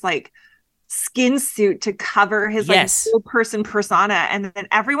concocted this like skin suit to cover his like full person persona. And then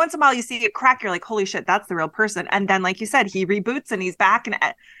every once in a while you see it crack. You're like, holy shit, that's the real person. And then, like you said, he reboots and he's back. And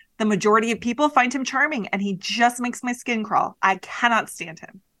the majority of people find him charming. And he just makes my skin crawl. I cannot stand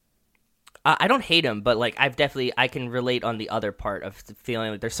him. I don't hate him, but like I can relate on the other part of the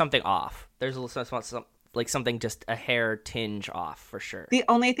feeling like there's something off. There's a little like something just a hair tinge off for sure. The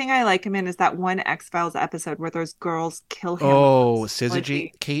only thing I like him in is that one X-Files episode where those girls kill him. Oh,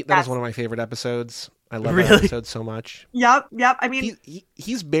 Syzygy. Kate, that is one of my favorite episodes. I love that episode so much. Yep. I mean,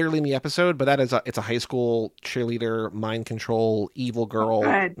 he's barely in the episode, but it's a high school cheerleader, mind control, evil girl.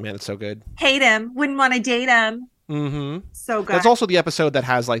 Man, it's so good. Hate him. Wouldn't want to date him. Mm-hmm. So good. That's also the episode that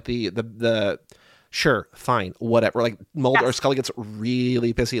has like the sure, fine, whatever. Like Mulder or Scully gets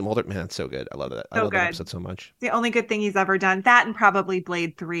really pissy at Mulder. Man, it's so good. I love that. I love that episode so much. The only good thing he's ever done, that and probably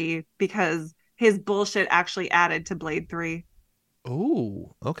Blade 3, because his bullshit actually added to Blade 3.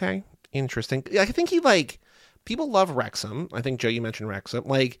 Ooh, okay. Interesting. I think he people love Wrexham. I think, Joe, you mentioned Wrexham.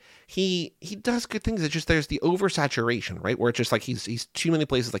 Like he does good things. It's just there's the oversaturation, right? Where it's just like he's too many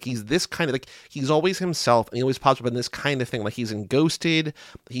places. Like he's this kind of like he's always himself, and he always pops up in this kind of thing. Like he's in Ghosted,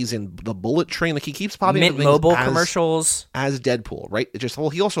 he's in the Bullet Train. Like he keeps popping Mint Mobile commercials as Deadpool, right? It just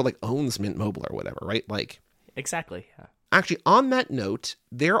he also like owns Mint Mobile or whatever, right? Like exactly. Yeah. Actually, on that note,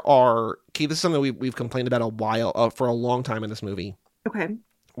 this is something we've complained about for a long time in this movie. Okay.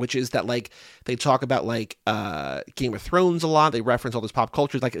 Which is that, like, they talk about, like, Game of Thrones a lot. They reference all this pop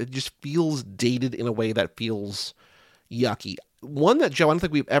culture. Like, it just feels dated in a way that feels yucky. One that, Joe, I don't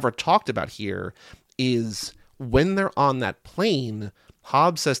think we've ever talked about here is when they're on that plane,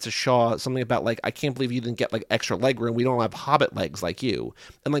 Hobbs says to Shaw something about, like, I can't believe you didn't get, like, extra leg room. We don't have hobbit legs like you.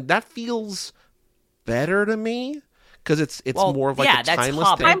 And, like, that feels better to me because it's more of, like, a timeless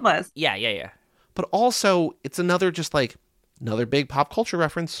thing. Timeless. Yeah. But also, it's another big pop culture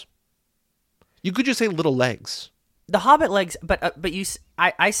reference. You could just say little legs. The hobbit legs, but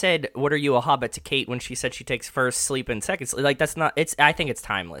I said, what are you, a hobbit, to Kate when she said she takes first sleep and second sleep. Like, that's not, I think it's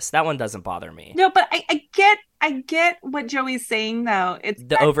timeless. That one doesn't bother me. No, but I get what Joey's saying, though. It's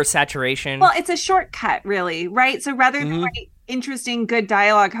the oversaturation. Well, it's a shortcut, really, right? So rather than write interesting, good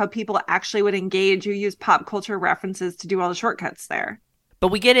dialogue, how people actually would engage, you use pop culture references to do all the shortcuts there. But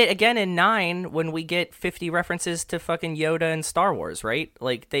we get it again in 9 when we get 50 references to fucking Yoda and Star Wars, right?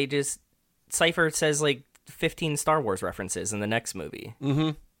 Like, Cypher says, like, 15 Star Wars references in the next movie. Mm-hmm.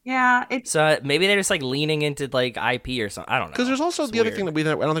 Yeah. So maybe they're just, like, leaning into, like, IP or something. I don't know. Because there's also the other thing that I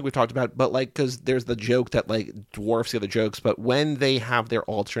don't think we've talked about, but, like, because there's the joke that, like, dwarfs the other jokes, but when they have their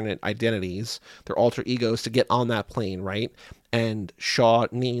alternate identities, their alter egos to get on that plane, right? And Shaw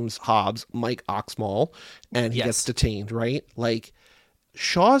names Hobbs Mike Oxmall, and he gets detained, right? Like,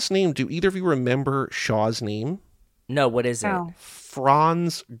 Shaw's name, do either of you remember Shaw's name? No, what is it?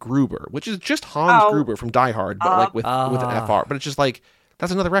 Franz Gruber, which is just Hans Gruber from Die Hard, but like with an FR. But it's just like,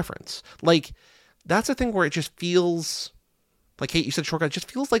 that's another reference. Like, that's a thing where it just feels like Kate, you said short guy, it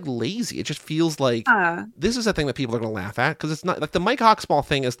just feels like lazy. It just feels like this is a thing that people are going to laugh at because it's not like the Mike Hawksball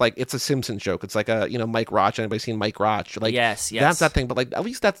thing is like it's a Simpsons joke. It's like a Mike Roch. Anybody seen Mike Roch? Like yes, that's that thing. But like at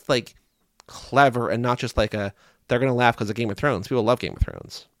least that's like clever and not just like they're going to laugh because of Game of Thrones. People love Game of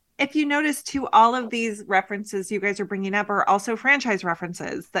Thrones. If you notice too, all of these references you guys are bringing up are also franchise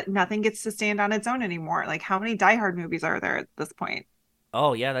references that nothing gets to stand on its own anymore. Like how many Die Hard movies are there at this point?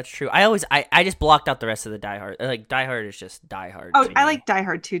 Oh yeah, that's true. I just blocked out the rest of the Die Hard. Like Die Hard is just Die Hard. Oh, I like Die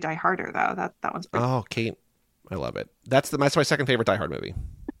Hard 2, Die Harder though. That one's pretty. Oh, Kate, I love it. That's my second favorite Die Hard movie.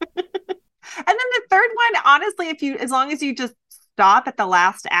 And then the third one, honestly, as long as you just stop at the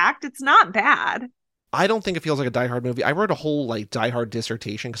last act, it's not bad. I don't think it feels like a Die Hard movie. I wrote a whole like Die Hard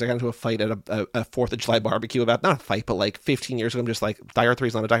dissertation because I got into a fight at a 4th of July barbecue about, not a fight, but like 15 years ago. I'm just like, Die Hard 3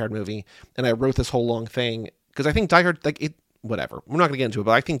 is not a Die Hard movie. And I wrote this whole long thing because I think Die Hard, like it, whatever. We're not going to get into it,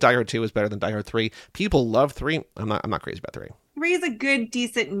 but I think Die Hard 2 is better than Die Hard 3. People love 3. I'm not crazy about 3. 3 is a good,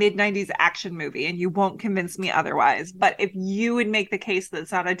 decent mid-90s action movie, and you won't convince me otherwise. But if you would make the case that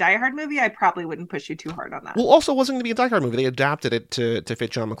it's not a Die Hard movie, I probably wouldn't push you too hard on that. Well, also, it wasn't going to be a Die Hard movie. They adapted it to fit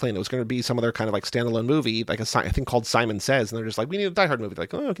John McClane. It was going to be some other kind of like standalone movie, like I think called Simon Says, and they're just like, we need a Die Hard movie. They're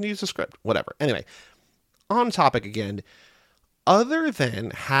like, oh, can you use the script? Whatever. Anyway, on topic again. Other than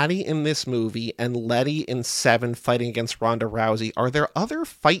Hattie in this movie and Letty in 7 fighting against Ronda Rousey, are there other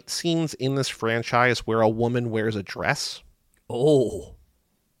fight scenes in this franchise where a woman wears a dress? Oh.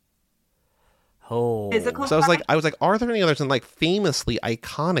 Physical so I was like, are there any others? And like famously,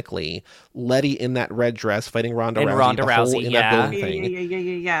 iconically, Letty in that red dress fighting Ronda Rousey, in that building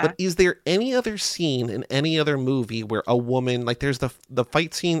thing. Yeah. But is there any other scene in any other movie where a woman, like there's the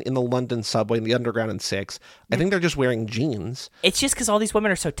fight scene in the London subway in the Underground in 6? I think they're just wearing jeans. It's just because all these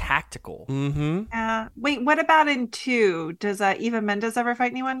women are so tactical. Mm-hmm. Wait, what about in 2? Does Eva Mendes ever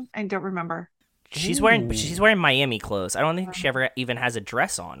fight anyone? I don't remember. She's wearing Miami clothes. I don't think she ever even has a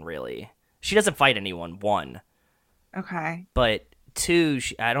dress on, really. She doesn't fight anyone, 1. Okay. But 2,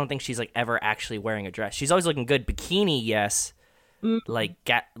 I don't think she's like ever actually wearing a dress. She's always looking good. Bikini, yes. Like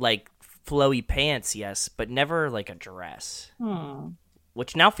flowy pants, yes, but never like a dress.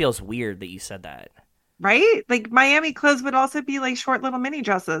 Which now feels weird that you said that. Right? Like Miami clothes would also be like short little mini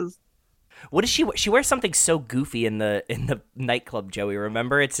dresses. What is she wears something so goofy in the nightclub, Joey,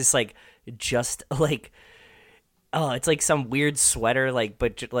 remember? It's just like oh, it's like some weird sweater, like,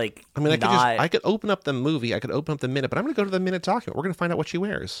 but like, I mean, I could open up the movie, I could open up the minute, but I'm going to go to the minute document. We're going to find out what she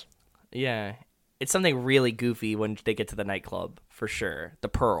wears. Yeah. It's something really goofy when they get to the nightclub, for sure. The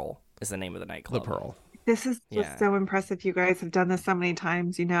Pearl is the name of the nightclub. The Pearl. This is just so impressive. You guys have done this so many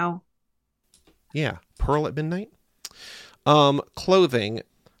times, you know? Yeah. Pearl at midnight. Clothing.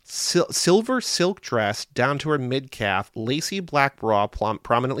 Silver silk dress down to her mid-calf, lacy black bra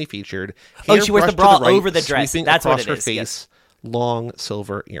prominently featured. She wears the bra over the dress. That's what it her is. Face, yes. Long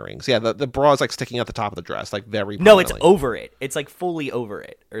silver earrings. Yeah, the bra is like sticking out the top of the dress, like very No, it's over it. It's like fully over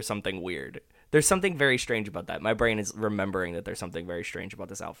it or something weird. There's something very strange about that. My brain is remembering that there's something very strange about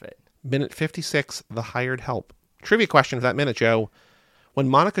this outfit. Minute 56, the hired help. Trivia question for that minute, Joe. When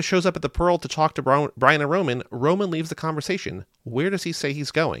Monica shows up at the Pearl to talk to Brian and Roman leaves the conversation. Where does he say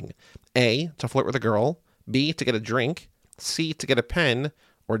he's going? A, to flirt with a girl. B, to get a drink. C, to get a pen.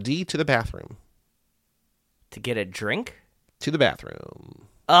 Or D, to the bathroom. To get a drink? To the bathroom.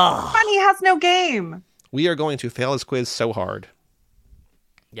 Oh. Funny has no game. We are going to fail his quiz so hard.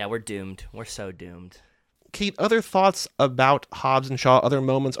 Yeah, we're doomed. We're so doomed. Kate, other thoughts about Hobbs and Shaw? Other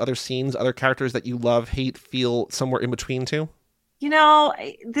moments, other scenes, other characters that you love, hate, feel somewhere in between too? You know,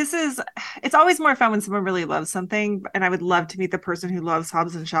 it's always more fun when someone really loves something, and I would love to meet the person who loves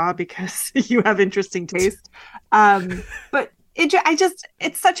Hobbs and Shaw because you have interesting taste. But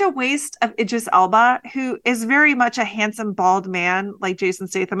it's such a waste of Idris Elba, who is very much a handsome, bald man like Jason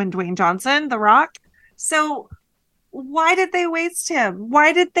Statham and Dwayne Johnson, The Rock. So why did they waste him?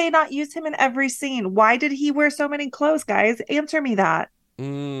 Why did they not use him in every scene? Why did he wear so many clothes, guys? Answer me that.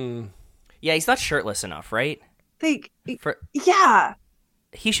 Yeah, he's not shirtless enough, right? Yeah.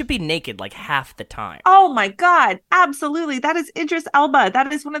 He should be naked like half the time. Oh my God. Absolutely. That is Idris Elba.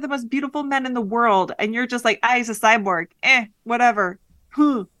 That is one of the most beautiful men in the world. And you're just like, he's a cyborg. Whatever.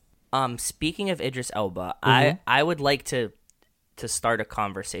 Speaking of Idris Elba, I would like to start a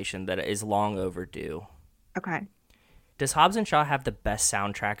conversation that is long overdue. Okay. Does Hobbs and Shaw have the best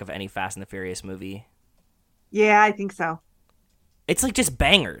soundtrack of any Fast and the Furious movie? Yeah, I think so. It's like just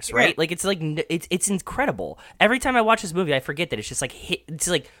bangers, right? Like it's incredible. Every time I watch this movie, I forget that it's just like it's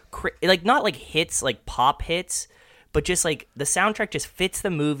like not like hits, like pop hits, but just like the soundtrack just fits the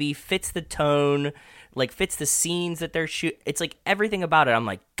movie, fits the tone, like fits the scenes that they're shooting. It's like everything about it. I'm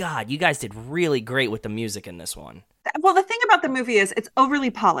like, God, you guys did really great with the music in this one. Well, the thing about the movie is it's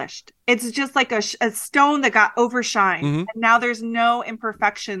overly polished. It's just like a stone that got overshined. And now there's no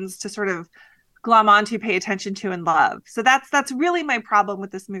imperfections to sort of glom onto, pay attention to, and love. So that's really my problem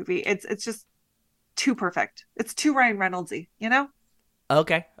with this movie. It's just too perfect. It's too Ryan Reynoldsy, you know?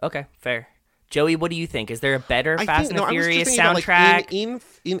 Okay, fair. Joey, what do you think? Is there a better Fast and the Furious soundtrack?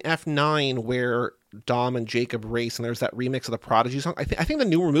 In F9, where Dom and Jacob race, and there's that remix of the Prodigy song. I think the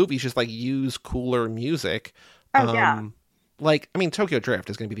newer movies just like use cooler music. Yeah. Like, I mean, Tokyo Drift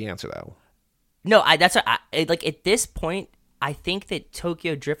is going to be the answer, though. No, that's what like at this point. I think that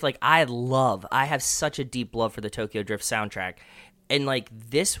Tokyo Drift, like I have such a deep love for the Tokyo Drift soundtrack, and like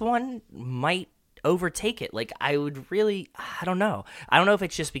this one might overtake it. Like I don't know if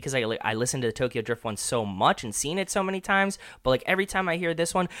it's just because I listened to the Tokyo Drift one so much and seen it so many times, but like every time I hear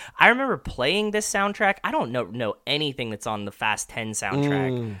this one, I remember playing this soundtrack. I don't know anything that's on the Fast 10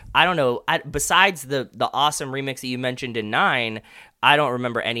 soundtrack. I don't know, besides the awesome remix that you mentioned in 9, I don't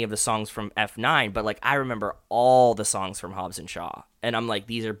remember any of the songs from F9, but like I remember all the songs from Hobbs and Shaw, and I'm like,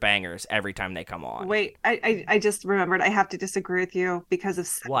 these are bangers every time they come on. Wait, I just remembered I have to disagree with you because of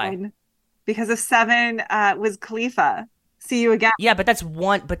 7. Why? Because of 7 was Khalifa. See You Again. Yeah, but that's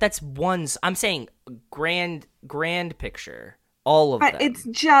one. I'm saying grand picture. All of them. But it's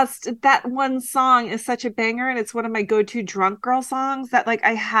just that one song is such a banger, and it's one of my go-to drunk girl songs that like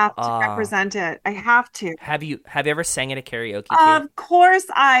I have to represent it. I have to. Have you ever sang at a karaoke? Of course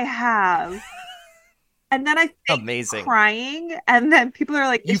I have. And then I faked crying, and then people are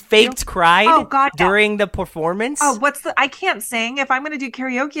like, "You faked cried? Oh God, during the performance? Oh, I can't sing. If I'm going to do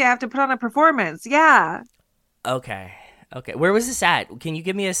karaoke, I have to put on a performance. Yeah. Okay. Where was this at? Can you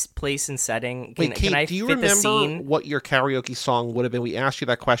give me a place and setting? Wait, Kate, can I do you fit remember the scene? what your karaoke song would have been? We asked you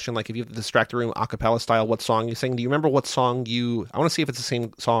that question, like if you have the Distractor Room a cappella style, what song you sing? Do you remember what song I want to see if it's the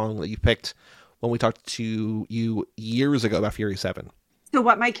same song that you picked when we talked to you years ago about Fury 7. So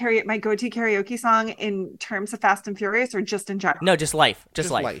what my go-to karaoke song in terms of Fast and Furious, or just in general? No, just life.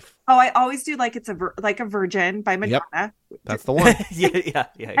 Just life. Oh, I always do like It's a Virgin by Madonna. Yep, that's the one. yeah.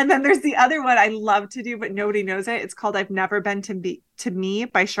 And then there's the other one I love to do, but nobody knows it. It's called I've Never Been to Me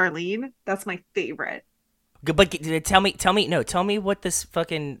by Charlene. That's my favorite. But tell me what this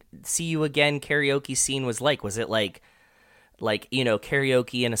fucking See You Again karaoke scene was like. Was it like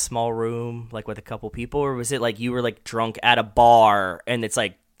karaoke in a small room, like with a couple people, or was it like you were like drunk at a bar and it's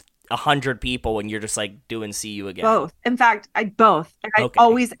like 100 people and you're just like doing See You Again? Both. In fact, both. And I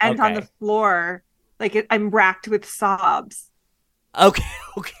always end on the floor, like I'm racked with sobs. Okay.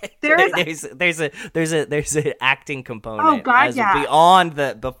 There's an acting component. Oh God, yeah.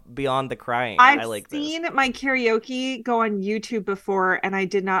 Beyond the crying. I've seen my karaoke go on YouTube before, and I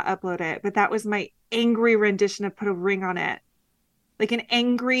did not upload it, but that was my angry rendition of Put a Ring on It. Like an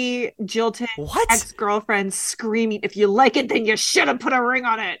angry, jilted ex-girlfriend screaming, "If you like it, then you should have put a ring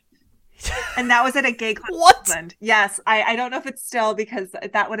on it." And that was at a gay club in England. Yes, I don't know if it's still, because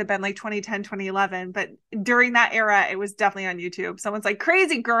that would have been like 2010, 2011. But during that era, it was definitely on YouTube. Someone's like,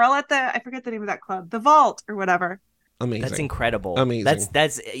 "Crazy girl at I forget the name of that club, the Vault or whatever." Amazing. That's incredible. Amazing.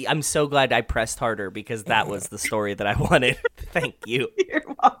 That's. I'm so glad I pressed harder, because that was the story that I wanted. Thank you. You're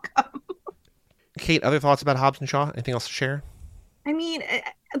welcome. Kate, other thoughts about Hobbs and Shaw? Anything else to share? I mean,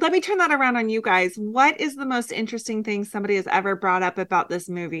 let me turn that around on you guys. What is the most interesting thing somebody has ever brought up about this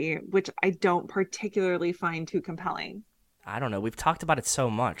movie, which I don't particularly find too compelling? I don't know. We've talked about it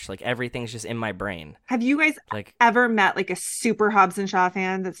so much. Like, everything's just in my brain. Have you guys ever met like a super Hobbs and Shaw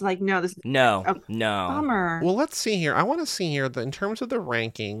fan that's like, no, this is no. Bummer. Well, let's see here. I want to see here that in terms of the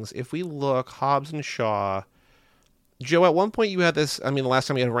rankings, if we look Hobbs and Shaw, Joe, at one point you had this, I mean, the last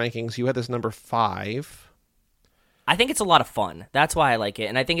time you had rankings, you had this number 5. I think it's a lot of fun. That's why I like it.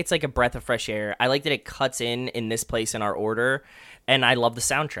 And I think it's like a breath of fresh air. I like that it cuts in this place in our order. And I love the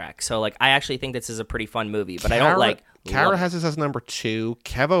soundtrack. So, like, I actually think this is a pretty fun movie. But I don't like... Kara has this as number 2.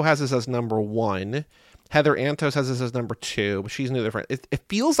 Kevo has this as number 1. Heather Antos has this as number 2. But she's new different. It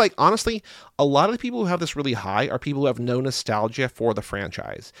feels like, honestly, a lot of the people who have this really high are people who have no nostalgia for the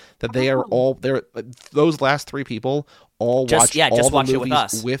franchise. That they are all... Those last 3 people all watch all the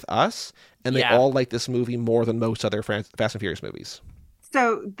movies with us. And they all like this movie more than most other Fast and Furious movies.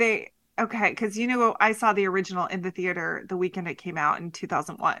 So because I saw the original in the theater the weekend it came out in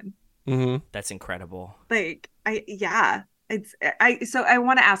 2001. Mm-hmm. That's incredible. So I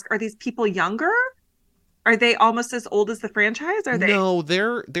want to ask, are these people younger? Are they almost as old as the franchise? Are they? No,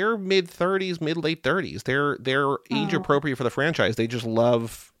 they're mid-30s, mid-late 30s. They're age appropriate for the franchise. They just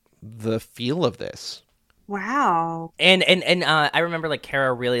love the feel of this. Wow. And I remember like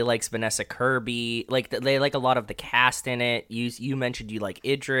Kara really likes Vanessa Kirby. Like they like a lot of the cast in it. You mentioned you like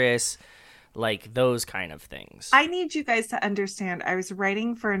Idris, like those kind of things. I need you guys to understand. I was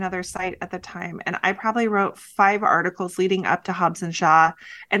writing for another site at the time, and I probably wrote 5 articles leading up to Hobbs and Shaw,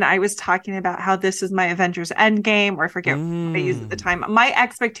 and I was talking about how this is my Avengers Endgame, or I forget what I used at the time. My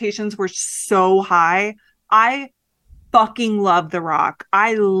expectations were so high. I fucking love The Rock.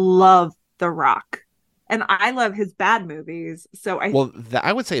 I love The Rock. And I love his bad movies. So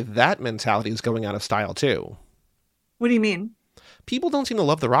I would say that mentality is going out of style too. What do you mean? People don't seem to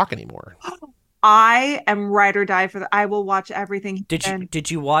love The Rock anymore. I am ride or die for I will watch everything.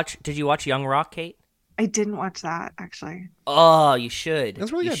 Did you watch Young Rock, Kate? I didn't watch that actually. Oh, you should.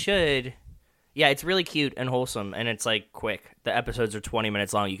 That's really good. You should. Yeah, it's really cute and wholesome, and it's like quick. The episodes are 20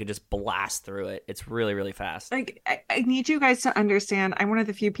 minutes long. You can just blast through it. It's really, really fast. Like, I need you guys to understand, I'm one of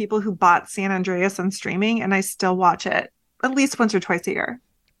the few people who bought San Andreas on streaming, and I still watch it at least once or twice a year.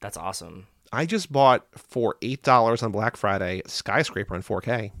 That's awesome. I just bought for $8 on Black Friday Skyscraper in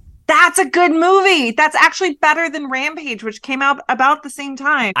 4K. That's a good movie. That's actually better than Rampage, which came out about the same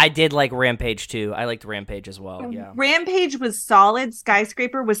time. I did like Rampage too. I liked Rampage as well. Yeah. Rampage was solid.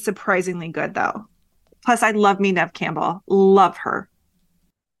 Skyscraper was surprisingly good though. Plus, I love me Neve Campbell. Love her.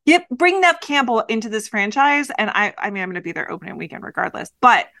 Yep, bring Neve Campbell into this franchise, and I mean, I'm going to be there opening weekend regardless,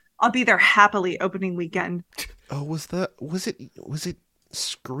 but I'll be there happily opening weekend. Oh, was it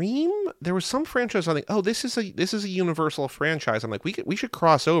Scream? There was some franchise I think, oh, this is a Universal franchise. I'm like, we should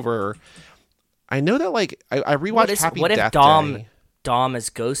cross over. I know that like I rewatched Happy Death Day. Dom is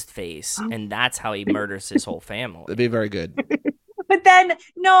Ghostface, and that's how he murders his whole family. That'd be very good. But then,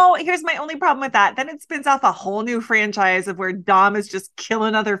 no, here's my only problem with that. Then it spins off a whole new franchise of where Dom is just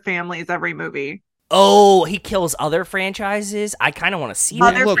killing other families every movie. Oh, he kills other franchises? I kind of want to see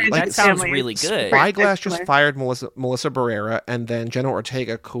that. Look, that sounds really good. Spyglass just fired Melissa Barrera, and then Jenna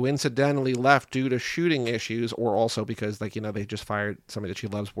Ortega coincidentally left due to shooting issues, or also because, like, you know, they just fired somebody that she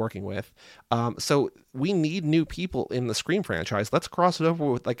loves working with. So we need new people in the Scream franchise. Let's cross it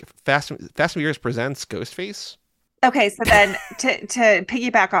over with, like, Fast and Furious presents Ghostface. Okay, so then to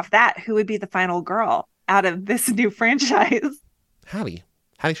piggyback off that, who would be the final girl out of this new franchise? Hattie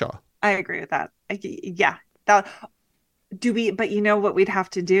Shaw. I agree with that. Yeah. But you know what we'd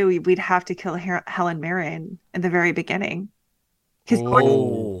have to do? We'd have to kill Helen Mirren in the very beginning. Because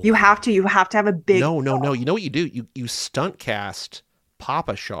you have to have a big. No. You know what you do? You stunt cast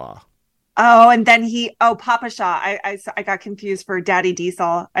Papa Shaw. Oh, and then Papa Shaw. I got confused for Daddy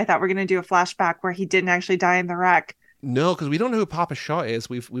Diesel. I thought we are going to do a flashback where he didn't actually die in the wreck. No, because we don't know who Papa Shaw is.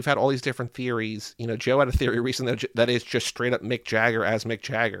 We've had all these different theories. You know, Joe had a theory recently that is just straight up Mick Jagger as Mick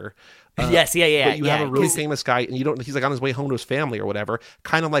Jagger. Yes, yeah. But you have a really famous guy, and he's like on his way home to his family or whatever,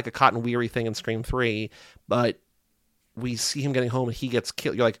 kind of like a Cotton Weary thing in Scream 3. But we see him getting home, and he gets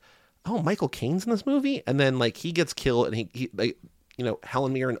killed. You're like, oh, Michael Caine's in this movie, and then like he gets killed, and he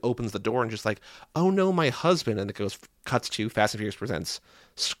Helen Mirren opens the door and just like, oh no, my husband, and it cuts to Fast and Furious presents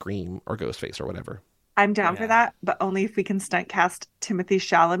Scream or Ghostface or whatever. I'm down for that, but only if we can stunt cast Timothée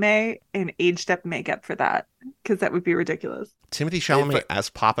Chalamet in aged up makeup for that, because that would be ridiculous. Timothée Chalamet as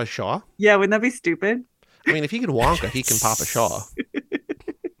Papa Shaw? Yeah, wouldn't that be stupid? I mean, if he can Wonka, he can Papa Shaw.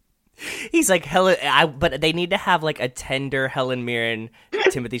 He's like but they need to have like a tender Helen Mirren,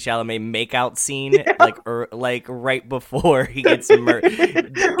 Timothée Chalamet makeout scene, like right before he gets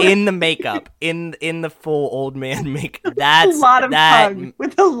murdered in the makeup, in the full old man makeup. That's tongue,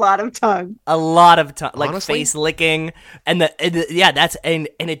 with a lot of tongue, like honestly? Face licking, and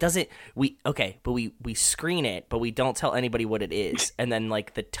it doesn't. But we screen it, but we don't tell anybody what it is, and then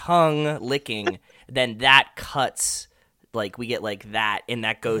like the tongue licking, then that cuts. Like, we get, like, that, and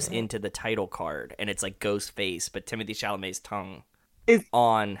that goes into the title card, and it's, like, ghost face, but Timothée Chalamet's tongue is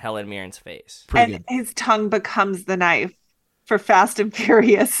on Helen Mirren's face. His tongue becomes the knife for Fast and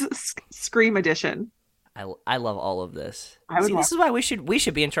Furious Scream Edition. I love all of this. This is why we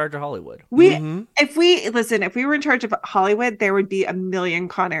should be in charge of Hollywood. If we were in charge of Hollywood, there would be a million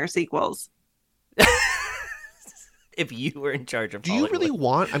Con Air sequels. If you were in charge of Hollywood. Do you really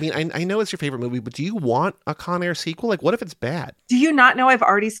want, I mean, I know it's your favorite movie, but do you want a Con Air sequel? Like, what if it's bad? Do you not know I've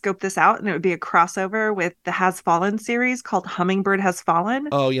already scoped this out, and it would be a crossover with the Has Fallen series called Hummingbird Has Fallen?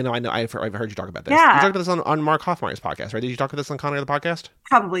 Oh, I know. I've heard you talk about this. Yeah. You talked about this on Mark Hoffmeyer's podcast, right? Did you talk about this on Con Air the podcast?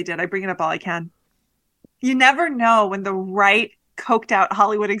 Probably did. I bring it up all I can. You never know when the right coked out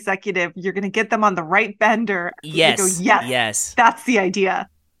Hollywood executive, you're going to get them on the right bender. Yes. Yes. That's the idea.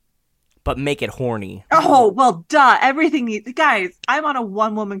 But make it horny. Oh, well, duh. Everything needs... Guys, I'm on a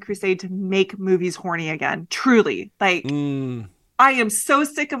one-woman crusade to make movies horny again. Truly. Like, I am so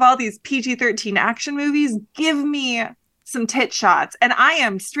sick of all these PG-13 action movies. Give me some tit shots. And I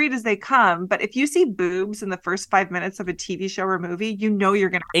am straight as they come. But if you see boobs in the first 5 minutes of a TV show or movie, you know you're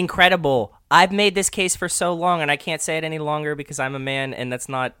going to... Incredible. I've made this case for so long, and I can't say it any longer because I'm a man, and that's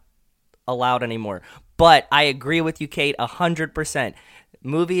not allowed anymore. But I agree with you, Kate, 100%.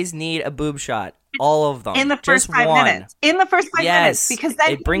 Movies need a boob shot. All of them. In the first Just 5 one. minutes. In the first 5 minutes. Because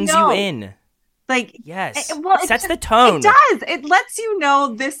then it brings you in. Like, yes. Well, it sets the tone. It does. It lets you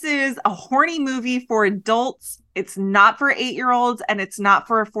know this is a horny movie for adults. It's not for 8-year-olds, and it's not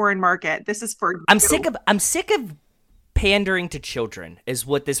for a foreign market. This is for... I'm sick of pandering to children is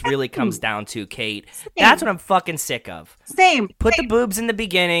what this really comes down to, Kate. Same. That's what I'm fucking sick of. Same. Put the boobs in the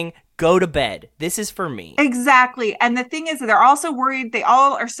beginning. Go to bed. This is for me. Exactly. And the thing is that they're also worried. They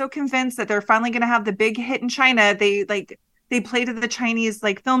all are so convinced that they're finally going to have the big hit in China. They play to the Chinese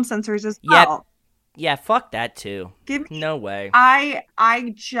like film censors as well. Yep. Yeah, fuck that too. No way. I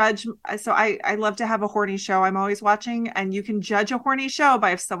judge. So I love to have a horny show I'm always watching, and you can judge a horny show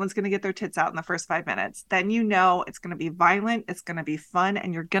by if someone's going to get their tits out in the first 5 minutes. Then you know it's going to be violent, it's going to be fun,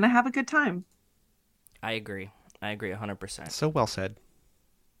 and you're going to have a good time. I agree 100%. So well said.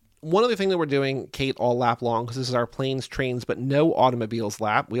 One other thing that we're doing, Kate, all lap long, because this is our planes, trains, but no automobiles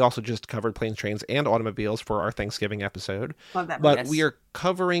lap. We also just covered planes, trains, and automobiles for our Thanksgiving episode. Love that. But we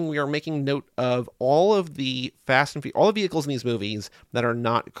are making note of all of the all the vehicles in these movies that are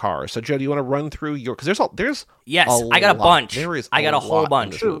not cars. So, Joe, do you want to run through because there's yes, I got a bunch. I got a whole bunch.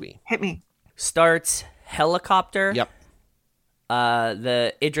 In this movie. Hit me. Starts helicopter. Yep.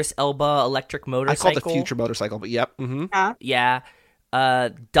 The Idris Elba electric motorcycle. I call it the future motorcycle, but yep. Mm-hmm. Yeah.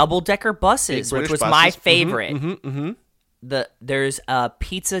 Double-decker buses, which was buses. My favorite. There's a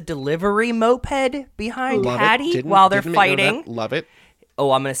pizza delivery moped behind Love Hattie while they're fighting. Love it.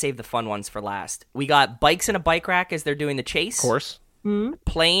 Oh, I'm going to save the fun ones for last. We got bikes in a bike rack as they're doing the chase. Of course. Mm-hmm.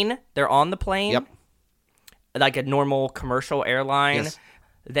 Plane, they're on the plane. Yep. Like a normal commercial airline. Yes.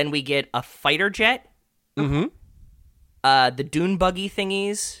 Then we get a fighter jet. Mm-hmm. The dune buggy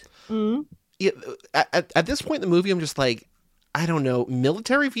thingies. Mm-hmm. Yeah, at this point in the movie, I'm just like, I don't know,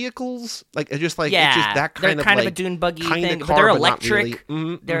 military vehicles? It's just that kind they're of kind like, of a dune buggy kind thing, of but car, they're but electric. Not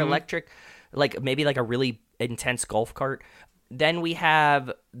really. They're electric, maybe like a really intense golf cart. Then we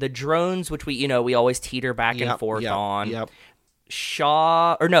have the drones, which we always teeter back and forth on. Yep.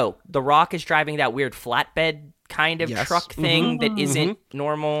 The Rock is driving that weird flatbed kind of truck thing that isn't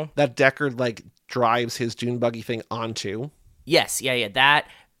normal. That Deckard drives his dune buggy thing onto. Yes, yeah, that.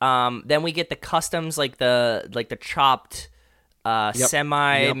 Then we get the customs, like the chopped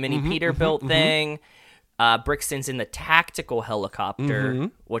semi mini Peterbilt thing. Brixton's in the tactical helicopter,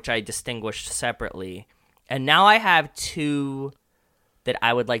 which I distinguished separately. And now I have two that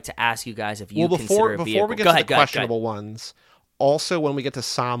I would like to ask you guys if you consider a vehicle. Before we get to the questionable ones, also when we get to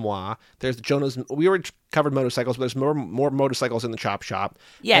Samoa, there's Jonah's. We already covered motorcycles, but there's more motorcycles in the chop shop.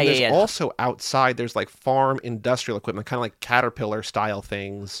 And there's also outside, there's farm industrial equipment, kind of like Caterpillar style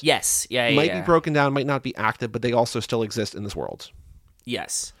things. Yes, might be broken down, might not be active, but they also still exist in this world.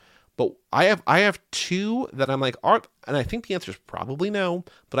 Yes. But I have two that I'm like, and I think the answer is probably no,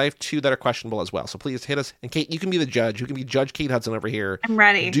 but I have two that are questionable as well. So please hit us. And Kate, you can be the judge. You can be Judge Kate Hudson over here. I'm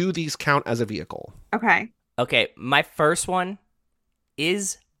ready. Do these count as a vehicle? Okay, my first one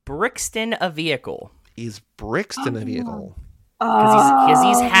is Brixton a vehicle? Is Brixton a vehicle? Because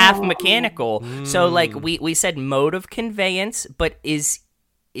he's half mechanical. So we said mode of conveyance, but he's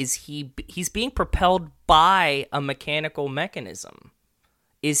being propelled by a mechanical mechanism.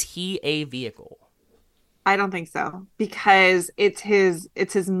 Is he a vehicle? I don't think so, because it's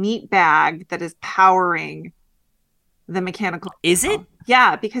his meat bag that is powering the mechanical. Is it?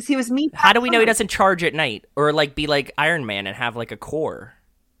 Yeah, because he was meat. How do we know he doesn't charge at night or be like Iron Man and have a core?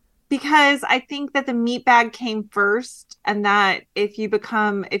 Because I think that the meat bag came first, and that if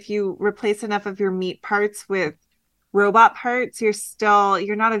you replace enough of your meat parts with robot parts,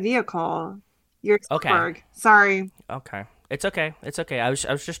 you're not a vehicle. You're a cyborg. Sorry. Okay. It's okay. I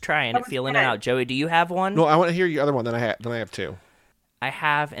was just trying to feeling it out. Joey, do you have one? No, I want to hear your other one. Then I have two. I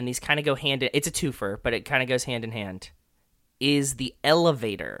have, and these kind of go hand in. It's a twofer, but it kind of goes hand in hand. Is the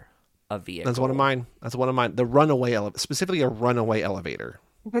elevator a vehicle? That's one of mine. The runaway elevator, specifically a runaway elevator.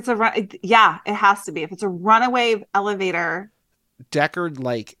 If it's it has to be. If it's a runaway elevator,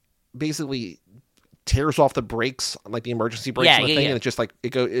 Deckard basically tears off the brakes, the emergency brakes on the thing, and it's just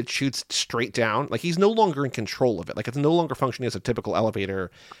it shoots straight down. He's no longer in control of it. It's no longer functioning as a typical elevator.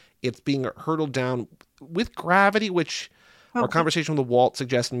 It's being hurtled down with gravity, which our conversation with Walt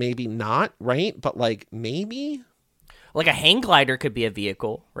suggests maybe not, right? But maybe. A hang glider could be a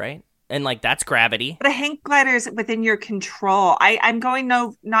vehicle, right? And like that's gravity. But a hang glider is within your control. I'm going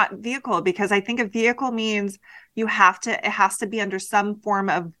not vehicle, because I think a vehicle means it has to be under some form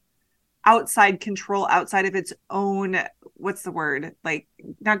of outside control, outside of its own, what's the word? Like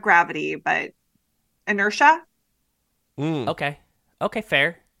not gravity, but inertia. Okay,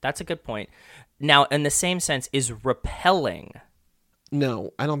 fair. That's a good point. Now, in the same sense, is repelling.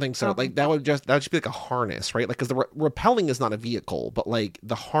 No, I don't think so. Like that would just be like a harness, right? Like because the repelling is not a vehicle, but like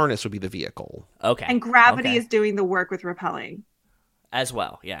the harness would be the vehicle. Okay. And gravity is doing the work with repelling. As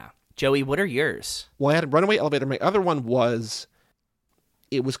well, yeah. Joey, what are yours? Well, I had a runaway elevator. My other one was,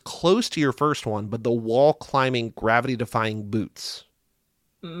 it was close to your first one, but the wall climbing, gravity defying boots.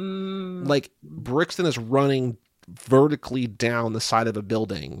 Like Brixton is running vertically down the side of a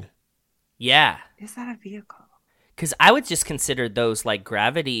building. Yeah. Is that a vehicle? Because I would just consider those like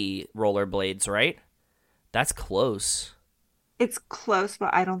gravity rollerblades, right? That's close. It's close,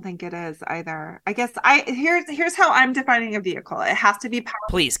 but I don't think it is either. I guess here's how I'm defining a vehicle. It has to be powered.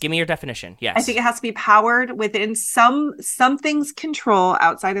 Please give me your definition. Yes. I think it has to be powered within something's control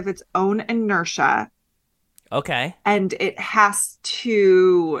outside of its own inertia. Okay. And it has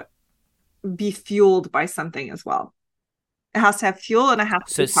to be fueled by something as well. It has to have fuel and it has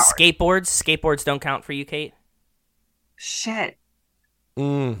to be powered. Skateboards don't count for you, Kate? Shit.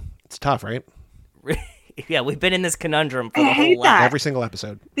 It's tough, right? Yeah, we've been in this conundrum for the whole every single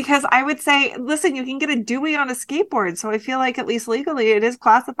episode. Because I would say, listen, you can get a Dewey on a skateboard, so I feel like at least legally it is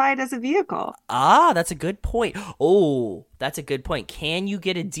classified as a vehicle. Ah, that's a good point. Oh, that's a good point. Can you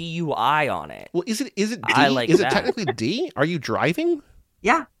get a DUI on it? Well, is it D? It technically D? Are you driving?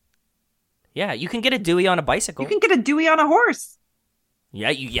 Yeah. Yeah, you can get a Dewey on a bicycle. You can get a Dewey on a horse. Yeah,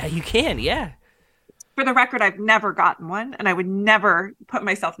 you can. Yeah. For the record, I've never gotten one, and I would never put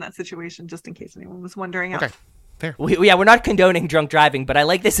myself in that situation, just in case anyone was wondering. Okay, fair. We're not condoning drunk driving, but I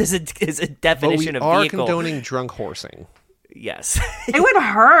like this as a definition of vehicle. We are condoning drunk horsing. Yes. It would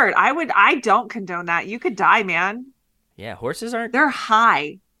hurt. I don't condone that. You could die, man. Yeah, horses aren't. They're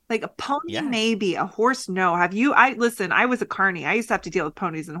high. Like a pony, maybe. A horse, no. Listen, I was a carny. I used to have to deal with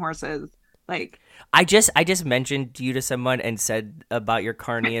ponies and horses. Like, I just mentioned you to someone and said about your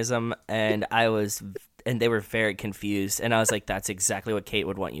carnyism, and they were very confused, and I was like, that's exactly what Kate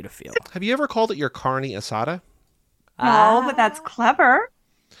would want you to feel. Have you ever called it your carny asada? No, but that's clever.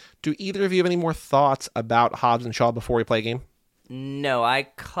 Do either of you have any more thoughts about Hobbs and Shaw before we play a game? No,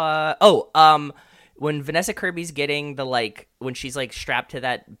 when Vanessa Kirby's getting the, like, when she's like strapped to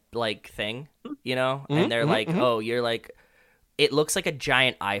that like thing, you know, and they're like, oh, you're like, it looks like a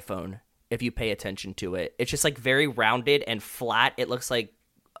giant iPhone. If you pay attention to it, it's just like very rounded and flat. It looks like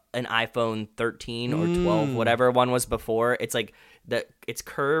an iPhone 13 or 12, whatever one was before. It's like it's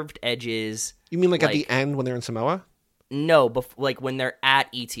curved edges. You mean like at the end when they're in Samoa? No, like when they're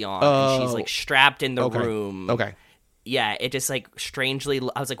at Etion and she's like strapped in the room. Okay. Yeah, it just like strangely.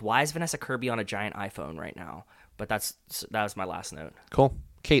 I was like, why is Vanessa Kirby on a giant iPhone right now? But that was my last note. Cool.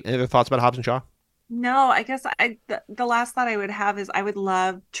 Kate, any other thoughts about Hobbs and Shaw? No, I guess the last thought I would have is I would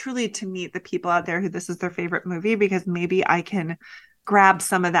love truly to meet the people out there who this is their favorite movie, because maybe I can grab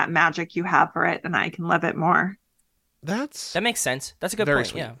some of that magic you have for it and I can love it more. That makes sense. That's a good point.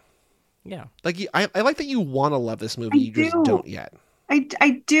 Sweet. Yeah. Like I like that you want to love this movie. You just don't yet.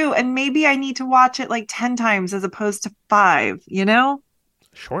 I do, and maybe I need to watch it like 10 times as opposed to 5. You know?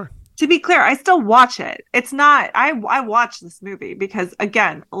 Sure. To be clear, I still watch it. It's not, I watch this movie because,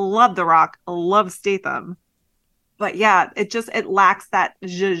 again, love The Rock, love Statham. But yeah, it lacks that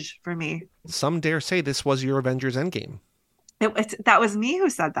zhuzh for me. Some dare say this was your Avengers Endgame. That was me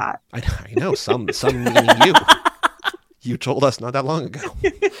who said that. I know, some meaning you. You told us not that long ago.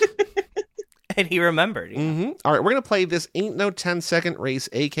 And he remembered. Mm-hmm. All right, we're going to play This Ain't No 10-Second Race,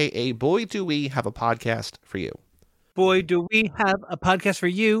 a.k.a. Boy Do We Have a Podcast for You. Boy, do we have a podcast for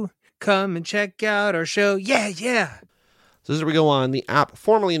you. Come and check out our show. Yeah. So this is where we go on the app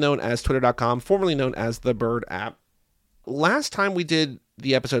formerly known as Twitter.com, formerly known as the Bird app. Last time we did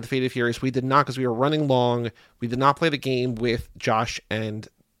the episode of The Fate of Furious, we did not because we were running long. We did not play the game with Josh and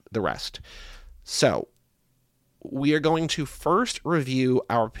the rest. So we are going to first review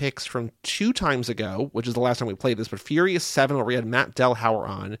our picks from 2 times ago, which is the last time we played this, but Furious 7, where we had Matt Delhauer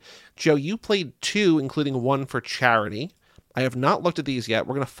on. Joe, you played 2, including 1 for charity. I have not looked at these yet.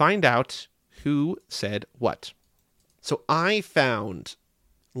 We're going to find out who said what. So I found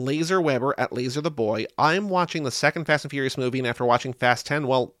Laser Weber at Laser the Boy. I'm watching the second Fast and Furious movie, and after watching Fast 10,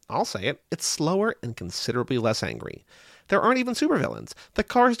 well, I'll say it, it's slower and considerably less angry. There aren't even supervillains. The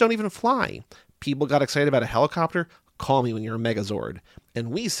cars don't even fly. People got excited about a helicopter. call me when you're a Megazord.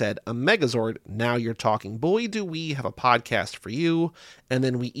 And we said, a Megazord, now you're talking. Boy, do we have a podcast for you. And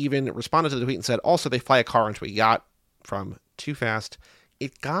then we even responded to the tweet and said, also, they fly a car into a yacht from Too Fast.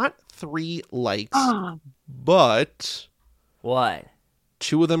 It got 3 likes, but... What?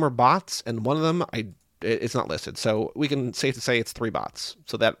 2 of them are bots, and one of them, it's not listed. So we can safe to say it's 3 bots.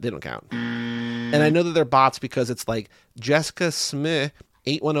 So that they don't count. And I know that they're bots because it's like Jessica Smith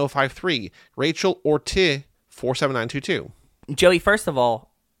 81053, Rachel Ortiz 47922. Joey, first of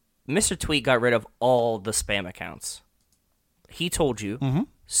all, Mr. Tweet got rid of all the spam accounts. He told you. Mm-hmm.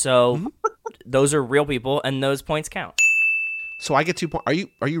 So those are real people, and those points count. So I get 2 points.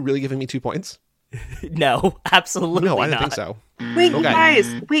 Are you really giving me 2 points? No, absolutely not. No, I didn't think so. Wait, you guys,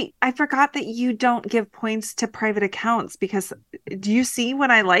 I forgot that you don't give points to private accounts because do you see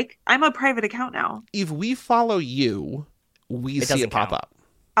when I'm a private account now. If we follow you, we see it pop up.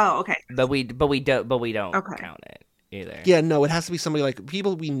 Oh, okay. But we don't count it either. Yeah, no, it has to be somebody like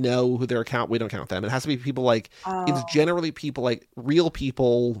people we know who their account, we don't count them. It has to be people like, it's generally people like real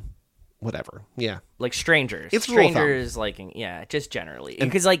people, whatever. Yeah. Like strangers. It's strangers liking, just generally.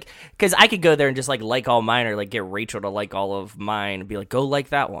 Because I could go there and just like all mine or like get Rachel to like all of mine and be like, go like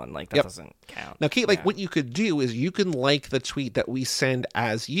that one. Like that doesn't count. Now, Kate, what you could do is you can like the tweet that we send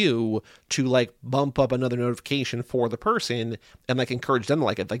as you to like bump up another notification for the person and like encourage them to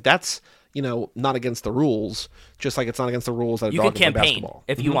like it. Like that's, not against the rules, just like it's not against the rules that you a dog can can play campaign basketball.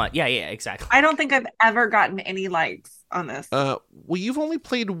 if you want. Yeah, exactly. I don't think I've ever gotten any likes on this. Well, you've only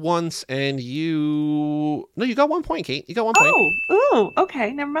played once and you got 1 point, Kate. You got 1 point. Oh,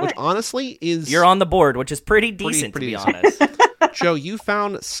 okay. Never mind. Which honestly is... You're on the board, which is pretty decent, to be honest. Joe, you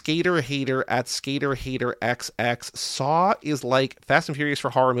found Skater Hater at Skater Hater XX. Saw is like Fast and Furious for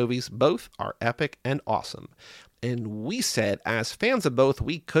horror movies. Both are epic and awesome. And we said, as fans of both,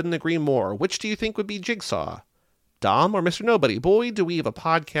 we couldn't agree more. Which do you think would be Jigsaw? Dom or Mr. Nobody? Boy, do we have a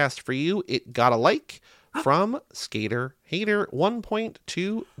podcast for you. It got a like from Skater Hater. 1 point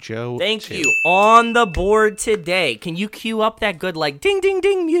to Joe. Thank you. On the board today. Can you cue up that good ding ding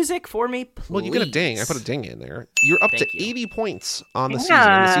ding music for me, please? Well, you get a ding. I put a ding in there. You're up to 80 points on the season.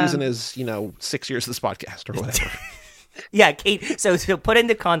 The season is, 6 years of this podcast or whatever. Yeah, Kate. So put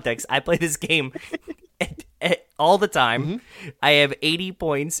into context, I play this game all the time. Mm-hmm. I have 80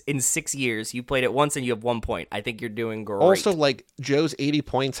 points in 6 years. You played it once and you have 1 point. I think you're doing great. Also, Joe's 80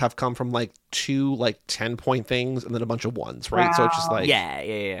 points have come from 2 10-point things and then a bunch of ones, right? Wow. So it's just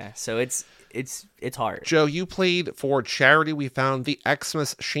yeah. So it's hard. Joe, you played for charity. We found the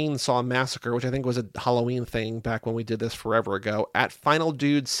Xmas Chainsaw Massacre, which I think was a Halloween thing back when we did this forever ago, at Final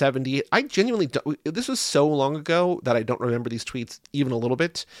Dude 70. I genuinely don't, this was so long ago that I don't remember these tweets even a little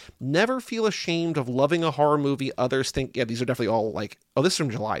bit. Never feel ashamed of loving a horror movie others think, these are definitely all this is from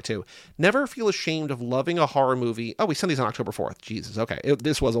July too. Never feel ashamed of loving a horror movie. Oh, we sent these on October 4th. Jesus, okay.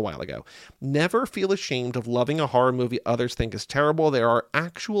 This was a while ago. Never feel ashamed of loving a horror movie others think is terrible. There are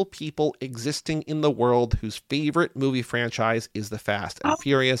actual people existing in the world whose favorite movie franchise is the Fast and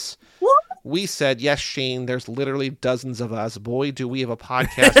Furious. What? We said, yes, Shane, there's literally dozens of us. Boy, do we have a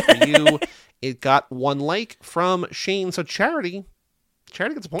podcast for you. It got 1 like from Shane. So Charity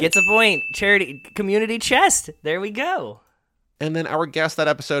gets a point. Gets a point. Charity community chest. There we go. And then our guest that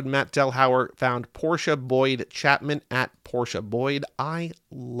episode, Matt Delhauer, found Portia Boyd Chapman at Portia Boyd. I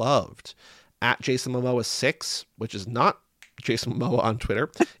loved at Jason Momoa 6, which is not Jason Momoa on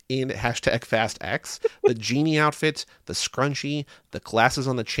Twitter, in #FastX. The genie outfit, the scrunchie, the glasses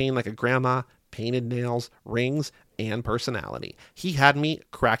on the chain like a grandma, painted nails, rings, and personality. He had me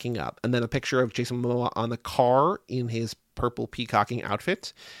cracking up. And then a picture of Jason Momoa on the car in his purple peacocking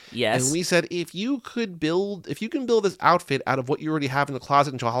outfit. Yes. And we said, if you can build this outfit out of what you already have in the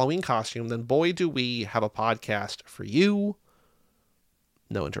closet into a Halloween costume, then boy, do we have a podcast for you.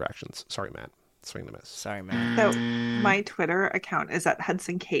 No interactions. Sorry, Matt. Swing the miss. Sorry, man. So my Twitter account is at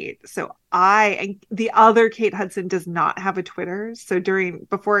Hudson Kate. So the other Kate Hudson does not have a Twitter. So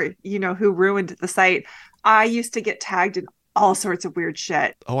before who ruined the site, I used to get tagged in all sorts of weird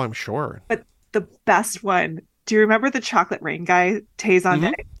shit. Oh, I'm sure. But the best one, do you remember the chocolate rain guy, Tazon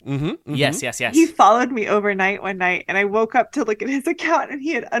Day? Mm-hmm, mm-hmm. Yes. He followed me overnight one night, and I woke up to look at his account, and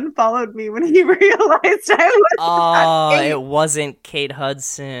he had unfollowed me when he realized I was. Oh, it wasn't Kate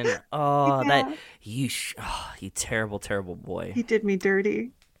Hudson. Oh, Yeah. You terrible, terrible boy. He did me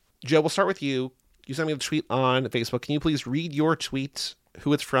dirty. Joe, we'll start with you. You sent me a tweet on Facebook. Can you please read your tweet,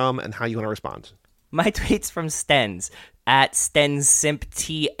 who it's from, and how you want to respond? My tweet's from Stens at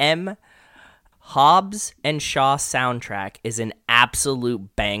StensSimpTM. Hobbs and Shaw soundtrack is an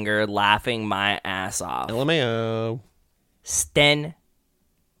absolute banger, laughing my ass off. LMAO. Sten,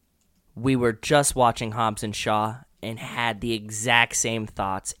 we were just watching Hobbs and Shaw, and had the exact same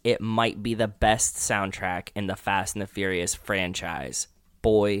thoughts. It might be the best soundtrack in the Fast and the Furious franchise.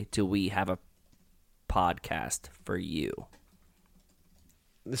 Boy, do we have a podcast for you.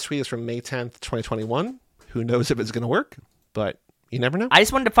 This tweet is from May 10th, 2021. Who knows if it's going to work, but you never know. I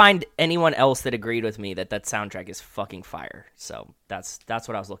just wanted to find anyone else that agreed with me that soundtrack is fucking fire. So that's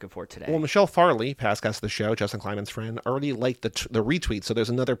what I was looking for today. Well, Michelle Farley, past guest of the show, Justin Kleinman's friend, already liked the retweet. So there's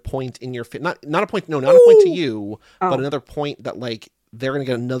another point in your not a point to you, but another point that like they're going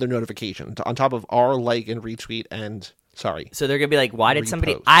to get another notification on top of our like and retweet and sorry. So they're going to be like, why did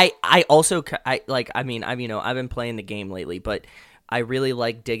somebody? I also I've been playing the game lately, but I really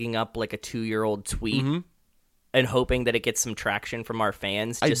like digging up like a 2-year-old tweet. Mm-hmm. And hoping that it gets some traction from our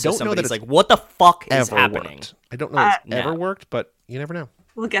fans. Just so somebody's like, what the fuck is happening? Worked. I don't know if it's ever worked, but you never know.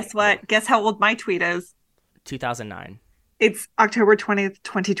 Well, guess what? Guess how old my tweet is? 2009. It's October 20th,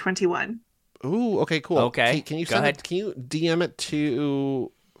 2021. Ooh, okay, cool. Okay. Can you send it? Can you DM it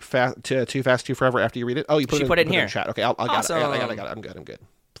to Too Fast, Too Forever after you read it? Oh, you put it in here. Chat. Okay, I got it. I got it. I'm good.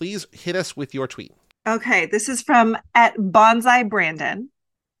 Please hit us with your tweet. Okay, this is from @Bonsai Brandon,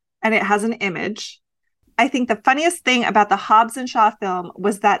 and it has an image. I think the funniest thing about the Hobbs and Shaw film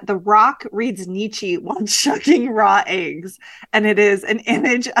was that The Rock reads Nietzsche while chucking raw eggs. And it is an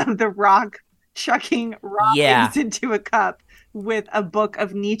image of The Rock chucking raw eggs into a cup with a book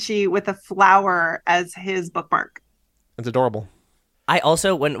of Nietzsche with a flower as his bookmark. It's adorable. I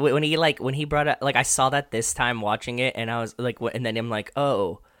also, when he brought it, like I saw that this time watching it and I was like, and then I'm like,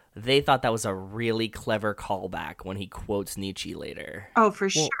 oh, they thought that was a really clever callback when he quotes Nietzsche later. Oh, for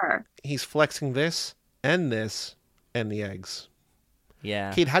sure. He's flexing this. And this, and the eggs.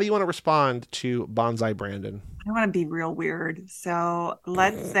 Yeah. Kate, how do you want to respond to Bonsai Brandon? I want to be real weird. So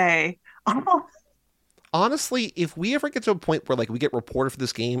let's say... Honestly, if we ever get to a point where like we get reported for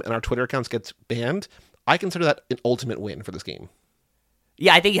this game and our Twitter accounts gets banned, I consider that an ultimate win for this game.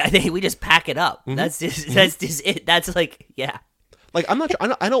 Yeah, I think we just pack it up. Mm-hmm. That's just it. That's like, yeah. Like, I'm not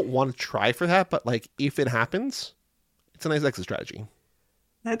I don't want to try for that, but like if it happens, it's a nice exit strategy.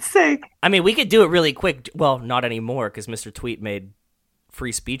 Let's say. I mean, we could do it really quick. Well, not anymore because Mr. Tweet made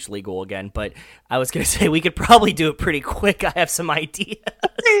free speech legal again. But I was going to say we could probably do it pretty quick. I have some ideas.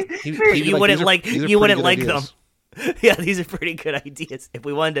 You wouldn't like them. Yeah, these are pretty good ideas. If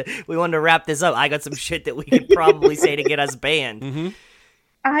we wanted to wrap this up, I got some shit that we could probably say to get us banned. Mm-hmm.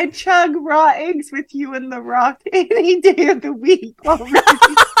 I chug raw eggs with you and The Rock any day of the week while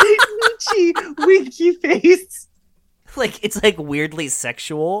Nietzsche winky face. Like it's like weirdly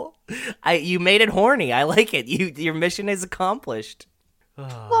sexual. You made it horny. I like it. Your mission is accomplished.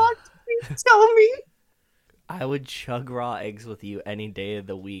 Please tell me. I would chug raw eggs with you any day of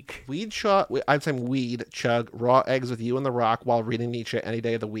the week. I'd say we'd chug raw eggs with you and The Rock while reading Nietzsche any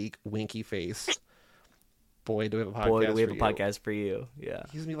day of the week. Winky face. Boy, do we have a podcast for you. Yeah.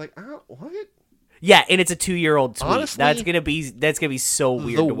 He's gonna be like, what? Yeah, and it's a 2-year-old tweet. Honestly, that's gonna be so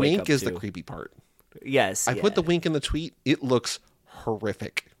weird. The to wake wink up is to. the creepy part. Yes. I put the wink in the tweet. It looks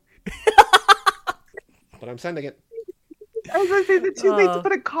horrific. But I'm sending it. I was going to say the too late to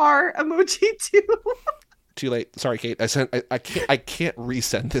put a car emoji too. Too late. Sorry, Kate. I can't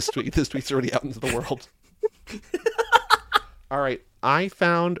resend this tweet. This tweet's already out into the world. All right. I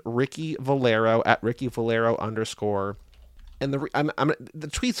found Ricky Valero at Ricky Valero _ and the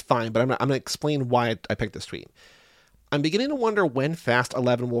tweet's fine, but I'm gonna explain why I picked this tweet. I'm beginning to wonder when Fast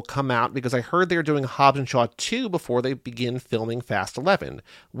 11 will come out because I heard they're doing Hobbs and Shaw 2 before they begin filming Fast 11.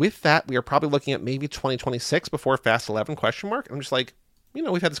 With that, we are probably looking at maybe 2026 before Fast 11 ? I'm just like,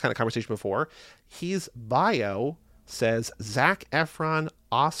 we've had this kind of conversation before. His bio says Zac Efron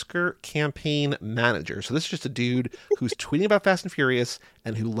Oscar campaign manager. So this is just a dude who's tweeting about Fast and Furious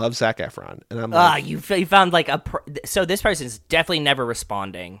and who loves Zac Efron. And I'm like, you found like so this person's definitely never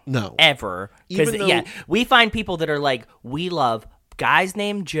responding. No, ever. Because we find people that are like, we love guys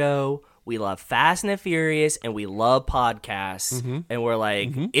named Joe, we love Fast and the Furious, and we love podcasts, and we're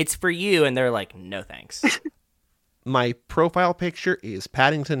like, it's for you, and they're like, no thanks. My profile picture is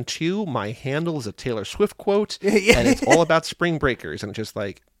Paddington 2. My handle is a Taylor Swift quote. And it's all about Spring Breakers. And it's just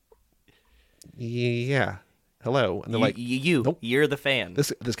like, yeah, hello. And they're like, nope. You're the fan.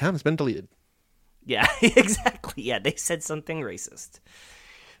 This account has been deleted. Yeah, exactly. Yeah, they said something racist.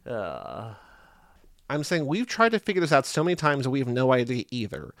 I'm saying we've tried to figure this out so many times and we have no idea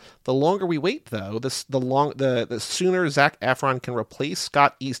either. The longer we wait, though, the sooner Zac Efron can replace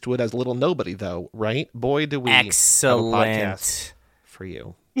Scott Eastwood as Little Nobody, though, right? Boy, do we Excellent. have a podcast for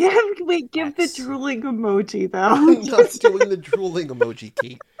you. Yeah, wait, give the drooling emoji, though. I'm not doing the drooling emoji,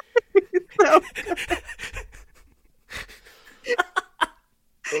 Kate.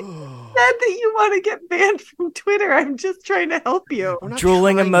 that you want to get banned from Twitter. I'm just trying to help you.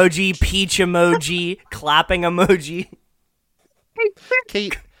 Drooling emoji, peach emoji, clapping emoji.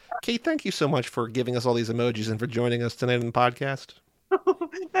 Kate, thank you so much for giving us all these emojis and for joining us tonight in the podcast.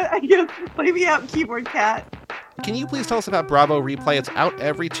 Play me out, keyboard cat. Can you please tell us about Bravo Replay? It's out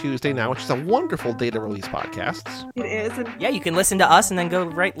every Tuesday now, which is a wonderful day to release podcasts. It is. Yeah, you can listen to us and then go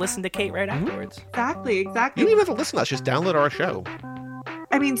listen to Kate right afterwards. Exactly. You don't even have to listen to us. Just download our show.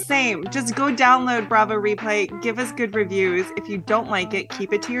 I mean, same. Just go download Bravo Replay. Give us good reviews. If you don't like it,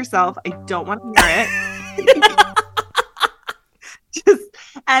 keep it to yourself. I don't want to hear it.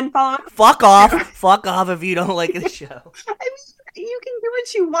 And follow. Fuck off. Fuck off if you don't like the show. I mean, you can do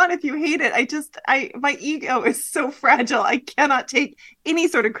what you want if you hate it. My ego is so fragile. I cannot take any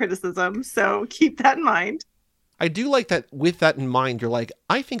sort of criticism. So keep that in mind. I do like that with that in mind, you're like,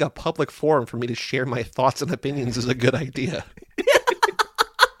 I think a public forum for me to share my thoughts and opinions is a good idea.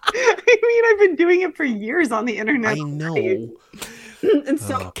 I mean, I've been doing it for years on the internet. I know. And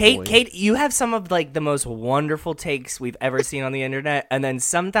so, Kate, you have some of like the most wonderful takes we've ever seen on the internet, and then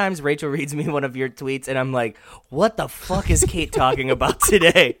sometimes Rachel reads me one of your tweets, and I'm like, "What the fuck is Kate talking about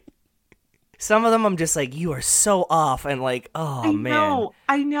today?" Some of them I'm just like, "You are so off," and like, "Oh man."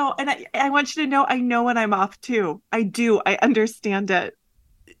 I know, and I want you to know, I know when I'm off too. I do. I understand it.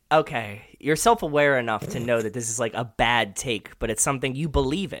 Okay, you're self-aware enough to know that this is like a bad take, but it's something you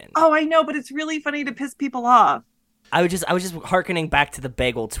believe in. Oh, I know, but it's really funny to piss people off. I was just hearkening back to the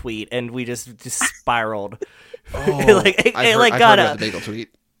bagel tweet, and we just spiraled. Oh, I heard about the bagel tweet.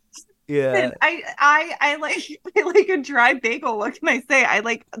 Yeah, I like a dry bagel. What can I say? I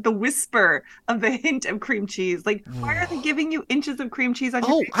like the whisper of the hint of cream cheese. Like, why are they giving you inches of cream cheese on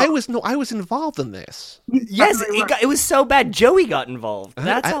your bagel? I was involved in this. Yes, it was so bad. Joey got involved.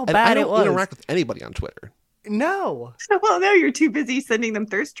 That's how bad it was. I don't interact with anybody on Twitter. No. Well, no, you're too busy sending them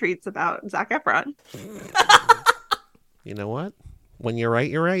thirst treats about Zac Efron. You know what? When you're right,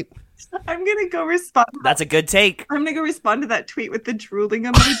 you're right. I'm going to go respond. That's a good take. I'm going to go respond to that tweet with the drooling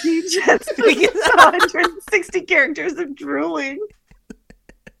emoji. Just 160 characters of drooling.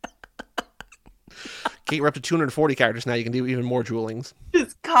 Kate, we're up to 240 characters now. You can do even more droolings.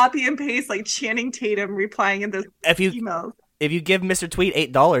 Just copy and paste like Channing Tatum replying in those emails. If you give Mr. Tweet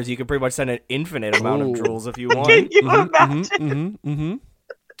 $8, you can pretty much send an infinite amount of drools if you want. Can you imagine?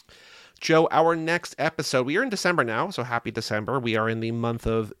 Joe, our next episode, we are in December now, so happy December. We are in the month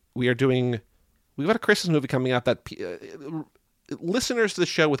of, we've got a Christmas movie coming up that listeners to the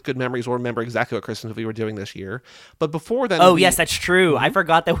show with good memories will remember exactly what Christmas movie we're doing this year. But before then... Oh, yes, that's true. I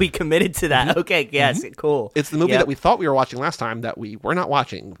forgot that we committed to that. Okay, yes, cool. It's the movie that we thought we were watching last time that we were not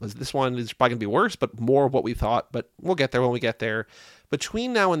watching. This one is probably going to be worse, but more of what we thought. But we'll get there when we get there.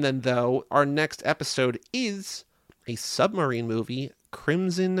 Between now and then, though, our next episode is a submarine movie,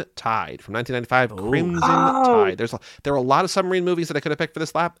 Crimson Tide from 1995. Ooh. Crimson Tide. There were a lot of submarine movies that I could have picked for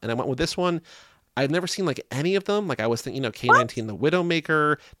this lap, and I went with this one. I've never seen like any of them. Like I was thinking, K-19, The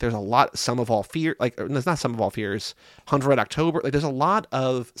Widowmaker. There's a lot. Some of All Fear. Like there's not Some of All Fears. 100 Red October. Like there's a lot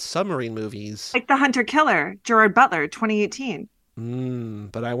of submarine movies. Like The Hunter Killer, Gerard Butler, 2018.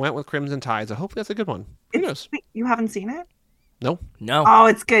 But I went with Crimson Tide, so hopefully that's a good one. Who knows? You haven't seen it? No. Oh,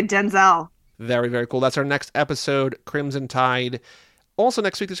 it's good. Denzel. Very, very cool. That's our next episode, Crimson Tide. Also,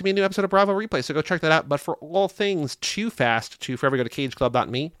 next week, there's going to be a new episode of Bravo Replay, so go check that out. But for all things Too Fast, Too Forever, go to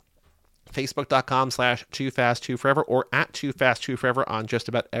cageclub.me, facebook.com/TooFast2Forever, or at TooFast2Forever on just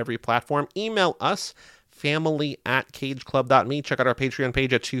about every platform. Email us, family@cageclub.me. Check out our Patreon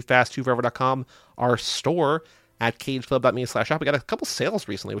page at TooFast2Forever.com, our store at cageclub.me/shop. We got a couple sales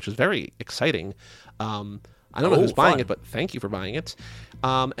recently, which is very exciting. I don't know who's buying it, but thank you for buying it.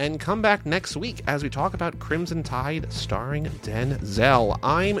 And come back next week as we talk about Crimson Tide starring Denzel.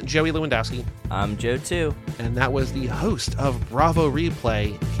 I'm Joey Lewandowski. I'm Joe, too. And that was the host of Bravo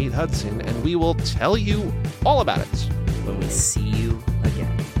Replay, Kate Hudson, and we will tell you all about it when we see you again.